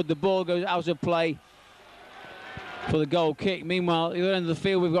wasn't good. The ball goes out of play for the goal kick. Meanwhile, at the end of the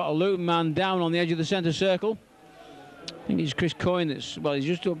field, we've got a Luton man down on the edge of the centre circle. I think it's Chris Coyne he's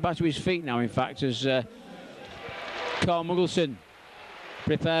just up back to his feet now, in fact, as Carl Muggleson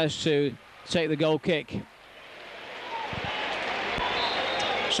prepares to take the goal kick.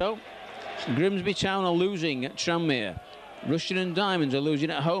 So, Grimsby Town are losing at Tranmere. Rushden and Diamonds are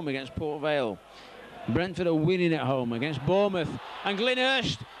losing at home against Port Vale. Brentford are winning at home against Bournemouth. And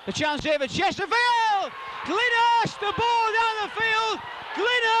Glyndhurst, a chance here for Chesterfield! Glyndhurst, the ball down the field!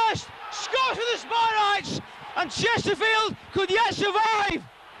 Glyndhurst scores for the Sparrites! And Chesterfield could yet survive!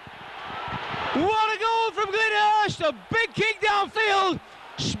 What a goal from Glyndhurst! A big kick downfield!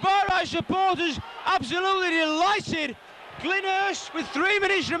 Sparrite supporters absolutely delighted. Glyndhurst, with 3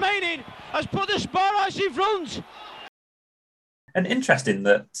 minutes remaining, has put the Sparrites in front. And interesting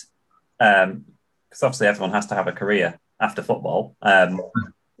that, because obviously everyone has to have a career after football,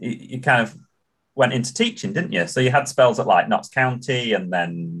 you kind of went into teaching, didn't you? So you had spells at like Notts County and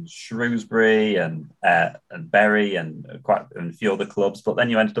then Shrewsbury and Bury and a few other clubs, but then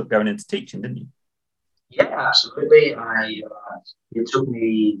you ended up going into teaching, didn't you? Yeah, absolutely. It took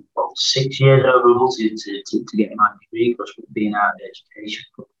me 6 years overall to get my degree, because being out of education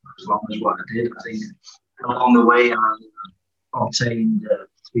for as long as what I did. I think along the way I obtained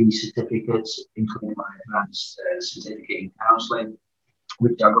 3 certificates, including my advanced certificate in counselling,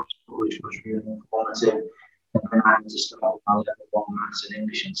 which was really informative. And then I had to start my level 1 maths and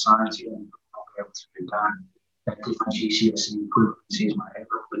English and science, and I'll be able to do that. I did my GCSE equivalencies, my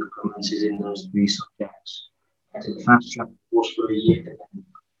A-level equivalencies in those 3 subjects. I did a fast track course for a year,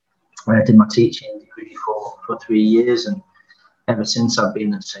 and I did my teaching degree for 3 years. And ever since, I've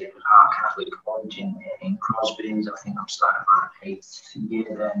been at Sacred Heart Catholic College in Crosby. I think I'm starting my 8th year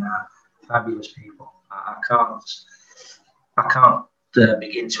there now. Fabulous people. I can't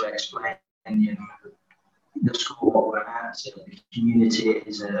begin to explain, the school what we're at. The community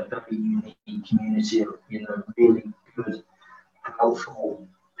is a very unique community of, really good, helpful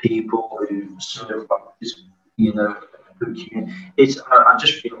people who serve, good community. I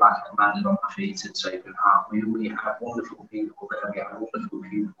just feel like I'm landed on my feet at Sacred Heart. We have wonderful people there. We have wonderful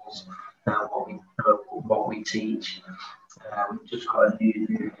pupils. What we teach. We've just got a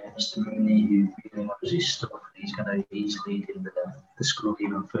new Mr. Mooney who really knows his stuff. He's he's leading the school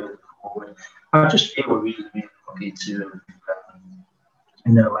even further forward. I just feel really, really lucky to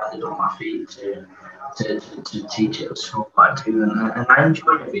landed on my feet to teach at a school like do, and I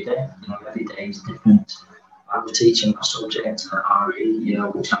enjoy every day. Every day is different. I was teaching my subject at RE,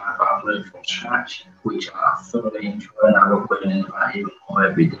 which I've learned from scratch, which I thoroughly enjoy, and I love learning about even more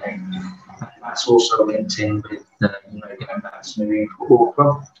every day. And that's also linked in with, going back to Marine Football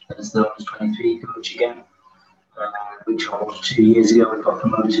Club as the under-23 coach again, which I was 2 years ago. We got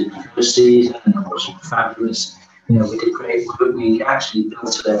promoted the first season, and it was fabulous. We did great work. We actually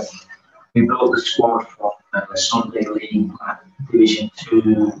built the squad from Sunday League Division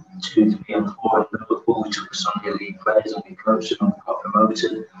 2, 2, 3 and 4 in Liverpool. We took the Sunday League players and we coached them and got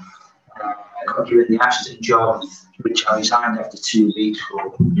promoted. I got given the Ashton job, which I resigned after 2 weeks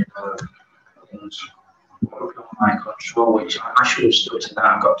for, things beyond my control, which I should have stuck to that.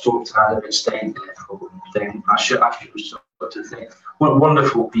 I got talked out of it, stayed there for a thing. I should have stuck to the thing.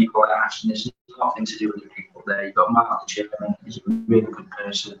 Wonderful people at Ashton. It's nothing to do with the people there. You've got Mark, the chairman, he's a really good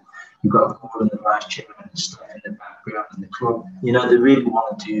person. You've got Gordon, the vice chairman, and stuff in the background in the club. They really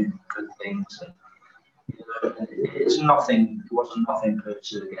want to do good things. And, it wasn't nothing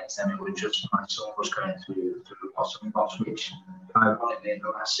personal against them. It was just my son was going through loss, which ironically in the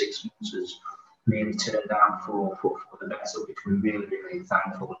last 6 months has really turned out for the better, which we're really, really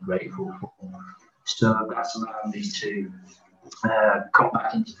thankful and grateful for. So that's allowed me to come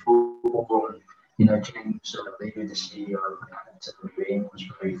back into football. And, James Lee, the CEO at Marine, was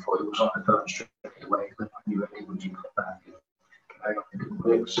very full. He was on the phone straight away. When you're ready, would you come back and carry on the good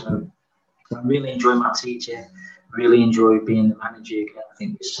work? So I really enjoy my teaching. Really enjoy being the manager again. I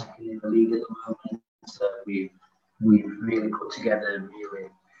think we're second in the league at the moment. So we've really put together a really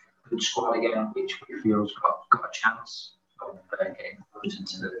good squad again, which we feel has got a chance of getting promoted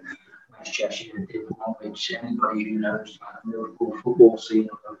to the West Cheshire Div 1, which anybody who knows like the Liverpool football scene,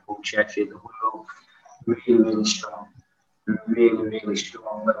 Liverpool, Cheshire, the world, really, really strong. Really, really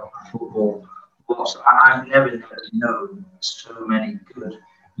strong football. I've never known so many good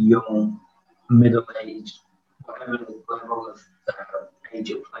young, middle-aged, whatever the level of age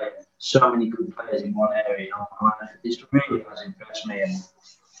of player, so many good players in one area in my life. This really has impressed me,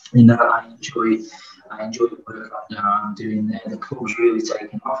 and I enjoy the work I'm doing there. The club's really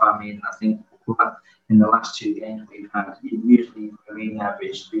taken off. I mean, I think in the last 2 games we've had, usually Marine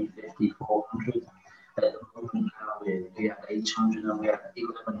average 350, 400. At the moment now we had 800 and we had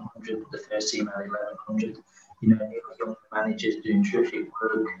 1100. The first team had 1100. Young managers doing terrific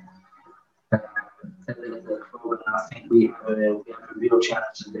work. The club, and I think we have a real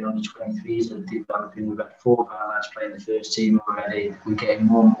chance of the under 23s and developing. We've had 4 of our lads playing the first team already. We're getting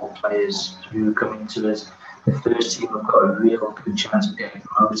more and more players who are coming to us. The first team have got a real good chance of getting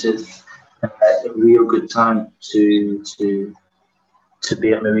promoted. A real good time to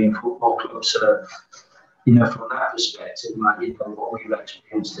be at Marine Football Club. So, from that perspective, what we've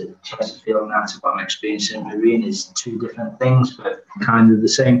experienced at Chesterfield now to what I'm experiencing at Marine is 2 different things, but kind of the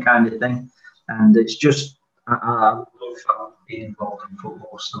same kind of thing. And it's just, I love being involved in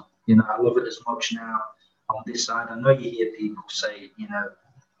football. So, I love it as much now on this side. I know you hear people say,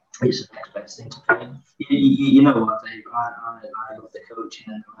 it's the next best thing to play. You know what, Dave? I love the coaching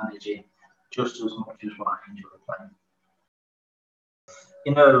and the managing just as much as what I enjoy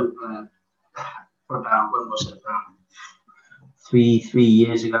playing. For about, when was it? About 3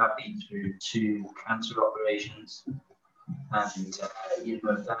 years ago, I've been through 2 cancer operations. And,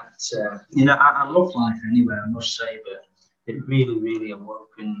 I love life anyway, I must say, but it really, really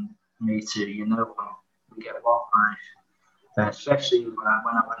awoken me to, we get one life. Especially when I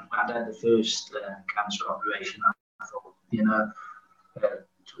had the first cancer operation, I thought, it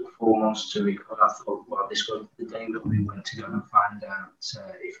took 4 months to recover. I thought, well, this was the day that we went to go and find out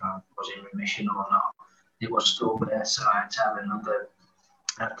if I was in remission or not. It was still there, so I had to have another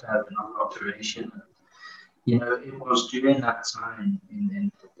operation. It was during that time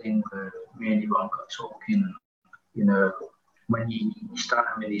in the thing where me and Yvonne got talking, and, when you start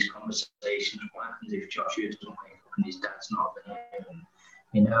having these conversations, what happens if Joshua doesn't wake up and his dad's not there,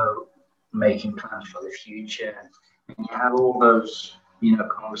 and, making plans for the future, and you have all those,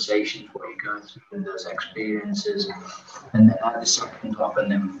 conversations where you go through those experiences, and then I had the second up,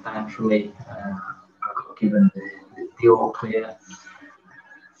 and then thankfully I got given the all clear.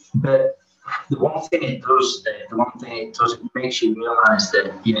 But the one thing it does, it makes you realise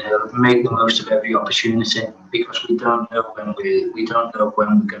that make the most of every opportunity, because we don't know when we're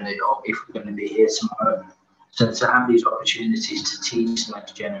going to, or if we're going to be here tomorrow. So to have these opportunities to teach the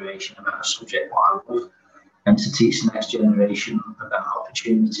next generation about a subject what I love, and to teach the next generation about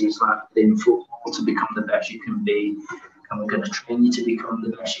opportunities like within football to become the best you can be, and we're going to train you to become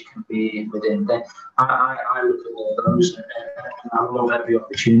the best you can be within. Then I look at all those, and I love every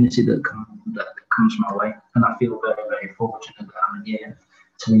opportunity that comes my way, and I feel very, very fortunate that I'm here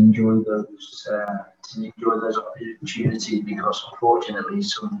to enjoy those opportunities, because unfortunately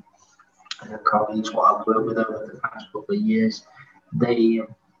some colleagues what I've worked with over the past couple of years, they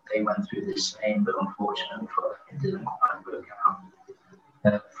went through the same, but unfortunately for them it didn't quite work out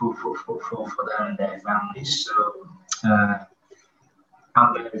for them and their families. So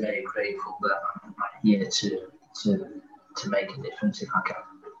I'm very, very grateful that I'm here to make a difference if I can.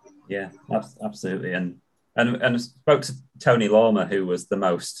 Yeah, absolutely. And and spoke to Tony Lawmer, who was the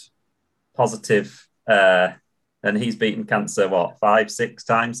most positive, and he's beaten cancer, 5-6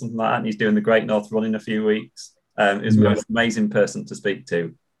 times, something like that, and he's doing the Great North Run in a few weeks. He's the most amazing person to speak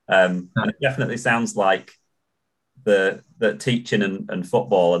to. And it definitely sounds like the teaching and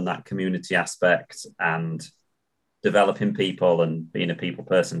football and that community aspect and developing people and being a people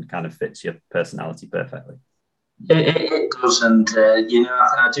person kind of fits your personality perfectly. It does, and I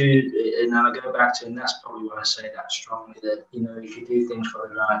do, and I go back to, and that's probably why I say that strongly, that if you do things for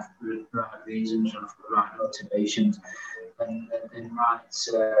the right reasons and for the right motivations, and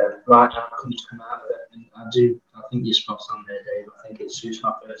right outcomes come out of it. And I think you're spot on there, Dave. I think it suits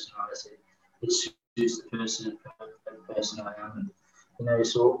my personality. It suits the person I am. And,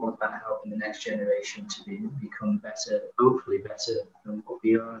 it's all about helping the next generation to become better, hopefully better than what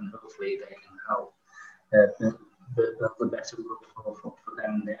we are, and hopefully they can help build a better world for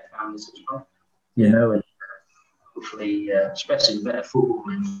them and their families as well. And hopefully, especially better football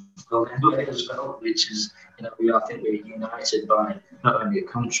as well, which is, I think we're united by not only a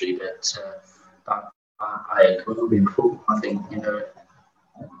country, but by a club in football. I think,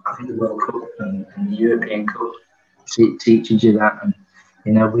 I think the World Cup and the European Cup teaches you that, and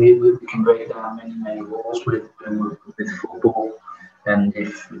we can break down many walls with football. And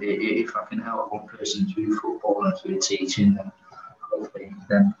if I can help one person through football and through teaching, then hopefully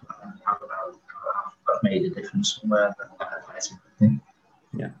then I've made a difference somewhere. That's a good thing.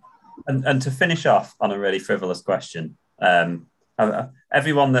 Yeah. And to finish off on a really frivolous question,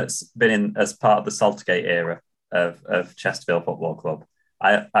 everyone that's been in as part of the Saltergate era of Chesterfield Football Club,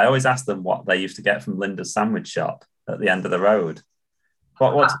 I always ask them what they used to get from Linda's sandwich shop at the end of the road.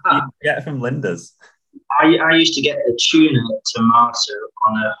 What did you get from Linda's? I used to get a tuna tomato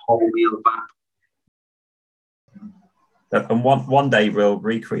on a whole wheel back. And one day we'll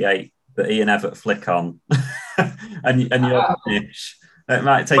recreate the Ian Evatt flick on, and you'll finish. It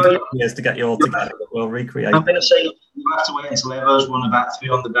might take years to get you all together, but we'll recreate. I'm going to say you have to wait until Evo's won about 3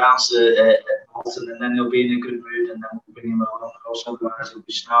 on the bounce at Bolton, and then he'll be in a good mood, and then we'll bring him along. Also, otherwise he'll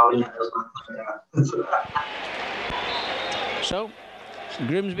be snarling at us. So,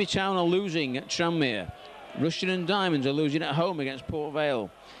 Grimsby Town are losing at Tranmere. Rushden and Diamonds are losing at home against Port Vale.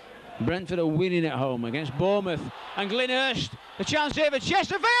 Brentford are winning at home against Bournemouth. And Glyndhurst, a chance here for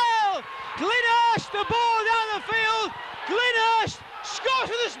Chesterfield! Glyndhurst, the ball down the field! Glyndhurst scores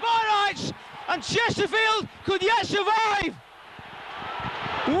for the Spireites! And Chesterfield could yet survive!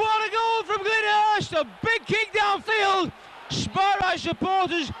 What a goal from Glyndhurst! A big kick downfield! Spireites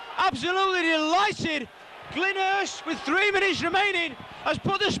supporters absolutely delighted. Glyndhurst, with 3 minutes remaining, has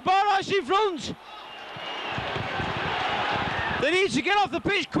put the Spireites in front. They need to get off the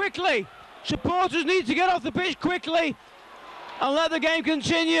pitch quickly. Supporters need to get off the pitch quickly and let the game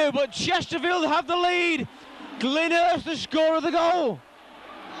continue. But Chesterfield have the lead. Glyndhurst the scorer of the goal.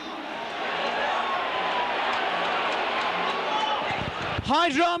 High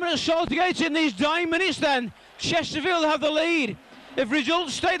drama at Saltergate in these dying minutes then. Chesterfield have the lead. If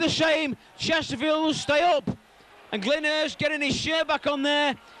results stay the same, Chesterfield will stay up. And Glyndhurst getting his shirt back on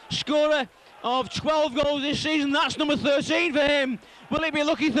there. Scorer of 12 goals this season. That's number 13 for him. Will it be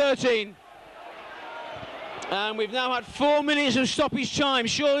lucky 13? And we've now had 4 minutes of stoppage time.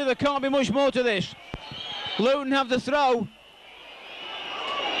 Surely there can't be much more to this. Luton have the throw.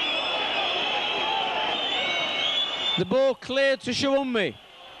 The ball cleared to Shawumbi.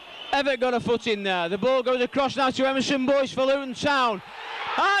 Evatt got a foot in there. The ball goes across now to Emerson Boyce for Luton Town.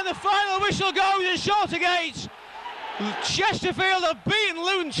 And the final whistle goes at Saltergate. Chesterfield have beaten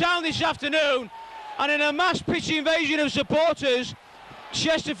Luton Town this afternoon, and in a mass pitch invasion of supporters,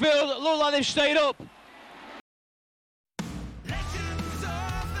 Chesterfield look like they've stayed up.